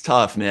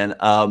tough, man.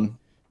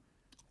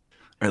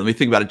 All right, let me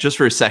think about it just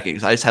for a second,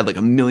 because I just had like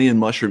a million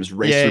mushrooms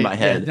race through my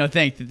head. No,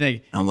 think.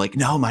 I'm like,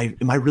 no, am I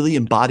really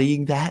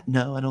embodying that?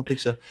 No, I don't think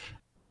so.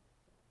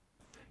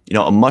 You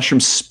know, a mushroom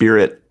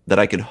spirit that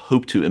I could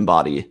hope to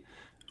embody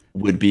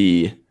would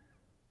be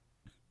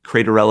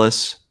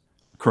Craterellus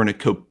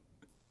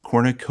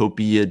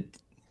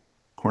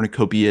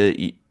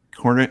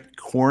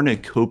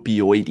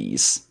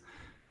cornucopioides.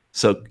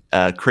 So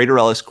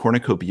Craterellus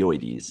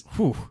cornucopioides.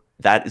 Whew.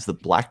 That is the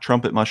black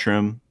trumpet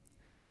mushroom.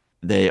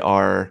 They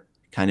are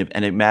kind of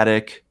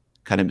enigmatic,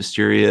 kind of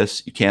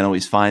mysterious. You can't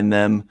always find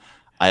them.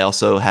 I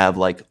also have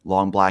like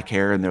long black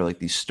hair, and they're like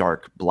these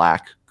stark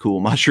black,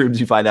 cool mushrooms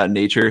you find out in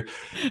nature.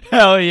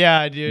 Hell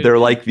yeah, dude. They're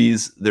like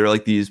these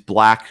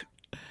black,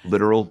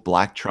 literal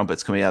black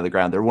trumpets coming out of the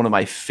ground. They're one of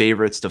my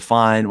favorites to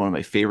find, one of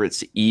my favorites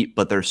to eat,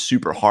 but they're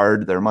super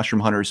hard. They're mushroom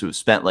hunters who have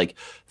spent like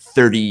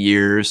 30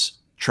 years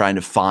trying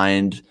to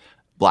find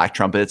black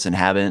trumpets and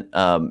haven't.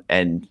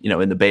 And you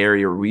know, in the Bay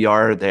Area where we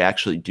are, they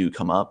actually do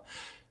come up.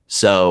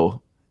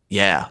 So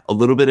yeah, a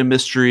little bit of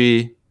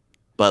mystery,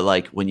 but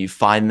like when you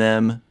find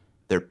them,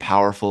 they're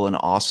powerful and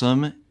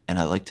awesome. And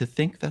I like to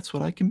think that's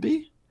what I can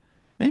be.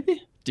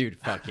 Maybe. Dude,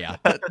 fuck yeah.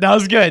 That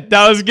was good.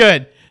 That was a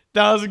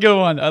good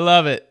one. I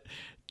love it.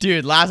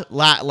 Dude,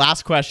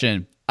 last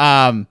question.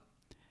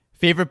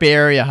 Favorite Bay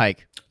Area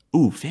hike?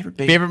 Ooh, favorite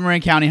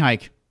Marin County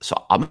hike.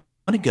 So I'm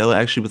going to go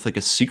actually with like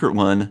a secret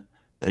one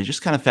that I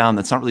just kind of found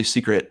that's not really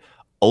secret.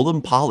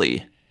 Oldham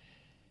Poly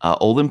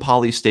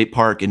State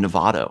Park in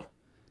Novato.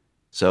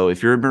 So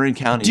if you're in Marin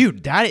County,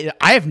 dude, I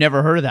have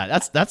never heard of that.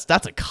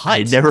 That's a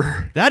cut.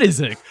 That is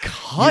a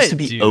cut. It used to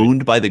be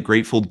owned by the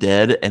Grateful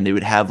Dead, and they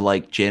would have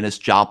like Janis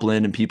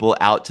Joplin and people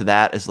out to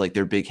that as like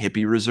their big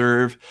hippie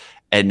reserve.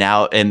 And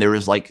there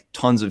was like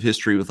tons of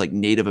history with like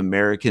Native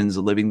Americans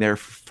living there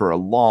for a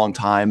long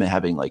time and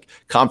having like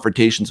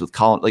confrontations with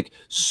like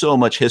so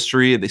much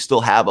history. They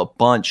still have a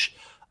bunch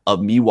of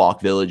Miwok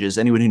villages.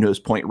 Anyone who knows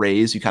Point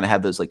Reyes, you kind of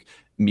have those like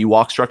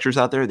Miwok structures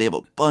out there. They have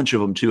a bunch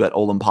of them too at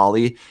Oldham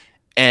Poly.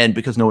 And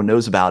because no one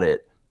knows about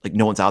it, like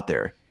no one's out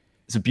there.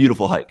 It's a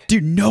beautiful hike.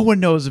 Dude, no one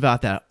knows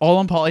about that.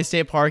 Oldham Poly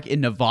State Park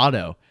in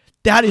Novato.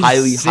 That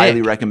is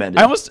highly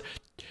recommended.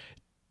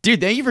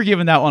 Dude, thank you for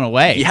giving that one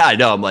away. Yeah, I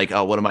know. I'm like,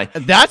 oh, what am I?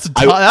 That's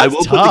tough. I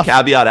will put the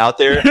caveat out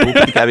there.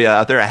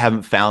 I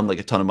haven't found like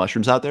a ton of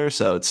mushrooms out there,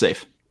 so it's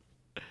safe.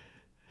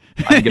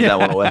 I can give that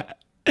one away.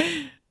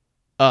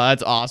 Oh,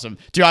 that's awesome.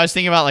 Dude, I was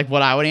thinking about like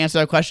what I would answer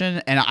that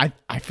question, and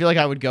I feel like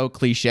I would go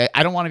cliche.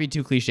 I don't want to be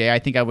too cliche. I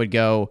think I would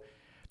go,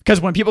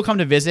 because when people come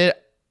to visit,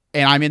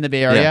 and I'm in the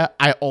Bay Area,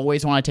 I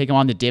always want to take him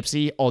on the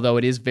Dipsy, although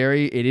it is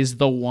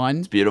the one.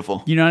 It's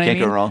beautiful. You know what I mean?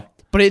 Can't go wrong.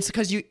 But it's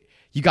because you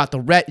got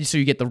so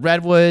you get the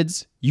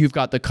redwoods, you've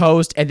got the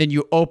coast, and then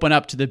you open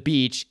up to the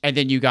beach, and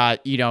then you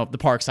got, the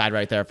park side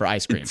right there for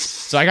ice cream.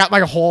 So I got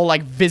like a whole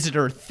like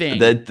visitor thing.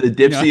 The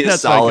Dipsy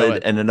is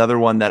solid, and another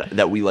one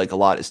that we like a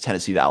lot is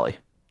Tennessee Valley.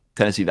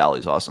 Tennessee Valley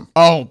is awesome.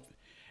 Oh,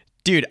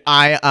 dude,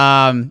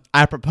 I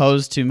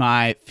proposed to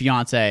my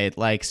fiance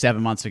like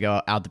 7 months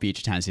ago out the beach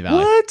at Tennessee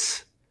Valley.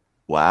 What?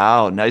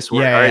 Wow, nice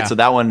work. Yeah, All right, so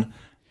that one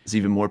is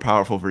even more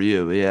powerful for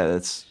you. But yeah,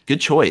 that's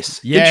good choice.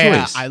 Good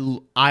choice.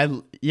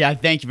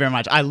 Thank you very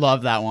much. I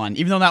love that one.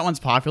 Even though that one's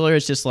popular,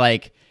 it's just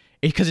like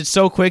because it's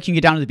so quick, you can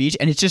get down to the beach,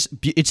 and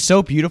it's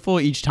so beautiful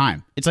each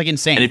time. It's like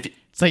insane.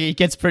 It's like it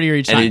gets prettier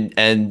each time.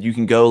 And you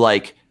can go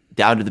like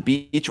down to the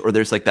beach, or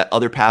there's like that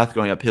other path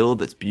going uphill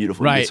that's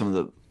beautiful. Right. You get some of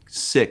the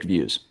sick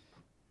views.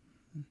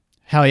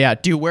 Hell yeah.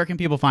 Dude, where can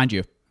people find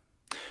you?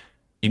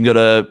 You can go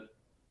to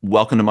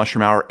Welcome to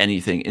Mushroom Hour,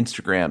 anything,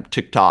 Instagram,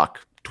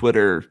 TikTok,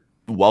 Twitter,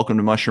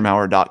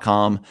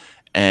 welcome-to-mushroomhour.com.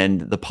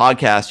 And the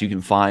podcast you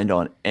can find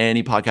on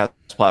any podcast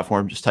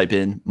platform. Just type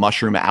in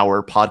Mushroom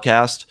Hour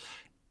Podcast,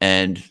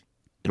 and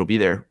it'll be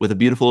there with a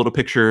beautiful little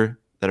picture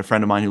that a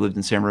friend of mine who lived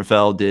in San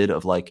Rafael did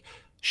of like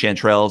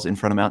chanterelles in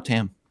front of Mount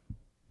Tam.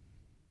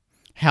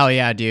 Hell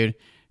yeah, dude.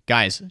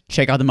 Guys,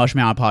 check out the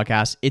Mushroom Hour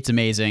Podcast. It's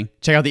amazing.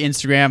 Check out the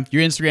Instagram.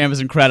 Your Instagram is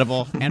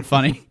incredible and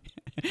funny.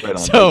 Right on,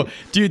 so,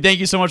 dude, thank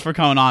you so much for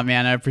coming on,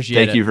 man. I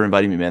appreciate it. Thank you for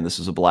inviting me, man. This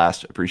was a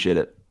blast. Appreciate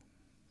it.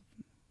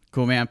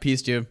 Cool, man.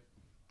 Peace, dude.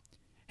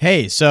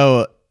 Hey,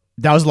 so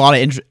that was a lot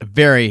of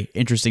very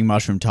interesting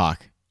mushroom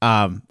talk.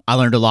 I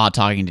learned a lot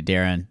talking to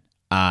Darren.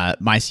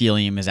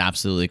 Mycelium is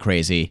absolutely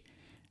crazy.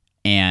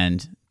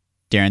 And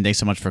Darren, thanks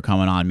so much for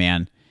coming on,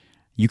 man.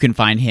 You can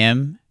find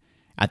him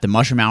at the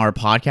Mushroom Hour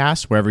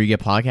Podcast, wherever you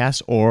get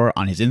podcasts, or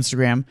on his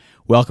Instagram,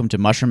 Welcome to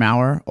Mushroom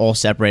Hour, all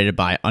separated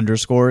by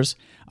underscores.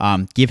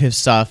 Give his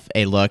stuff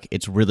a look.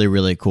 It's really,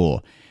 really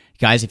cool.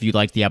 Guys, if you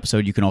liked the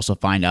episode, you can also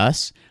find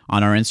us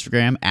on our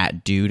Instagram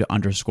at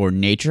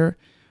dude_nature,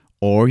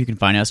 or you can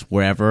find us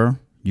wherever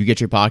you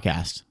get your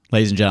podcast.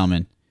 Ladies and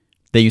gentlemen,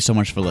 thank you so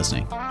much for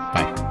listening.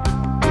 Bye.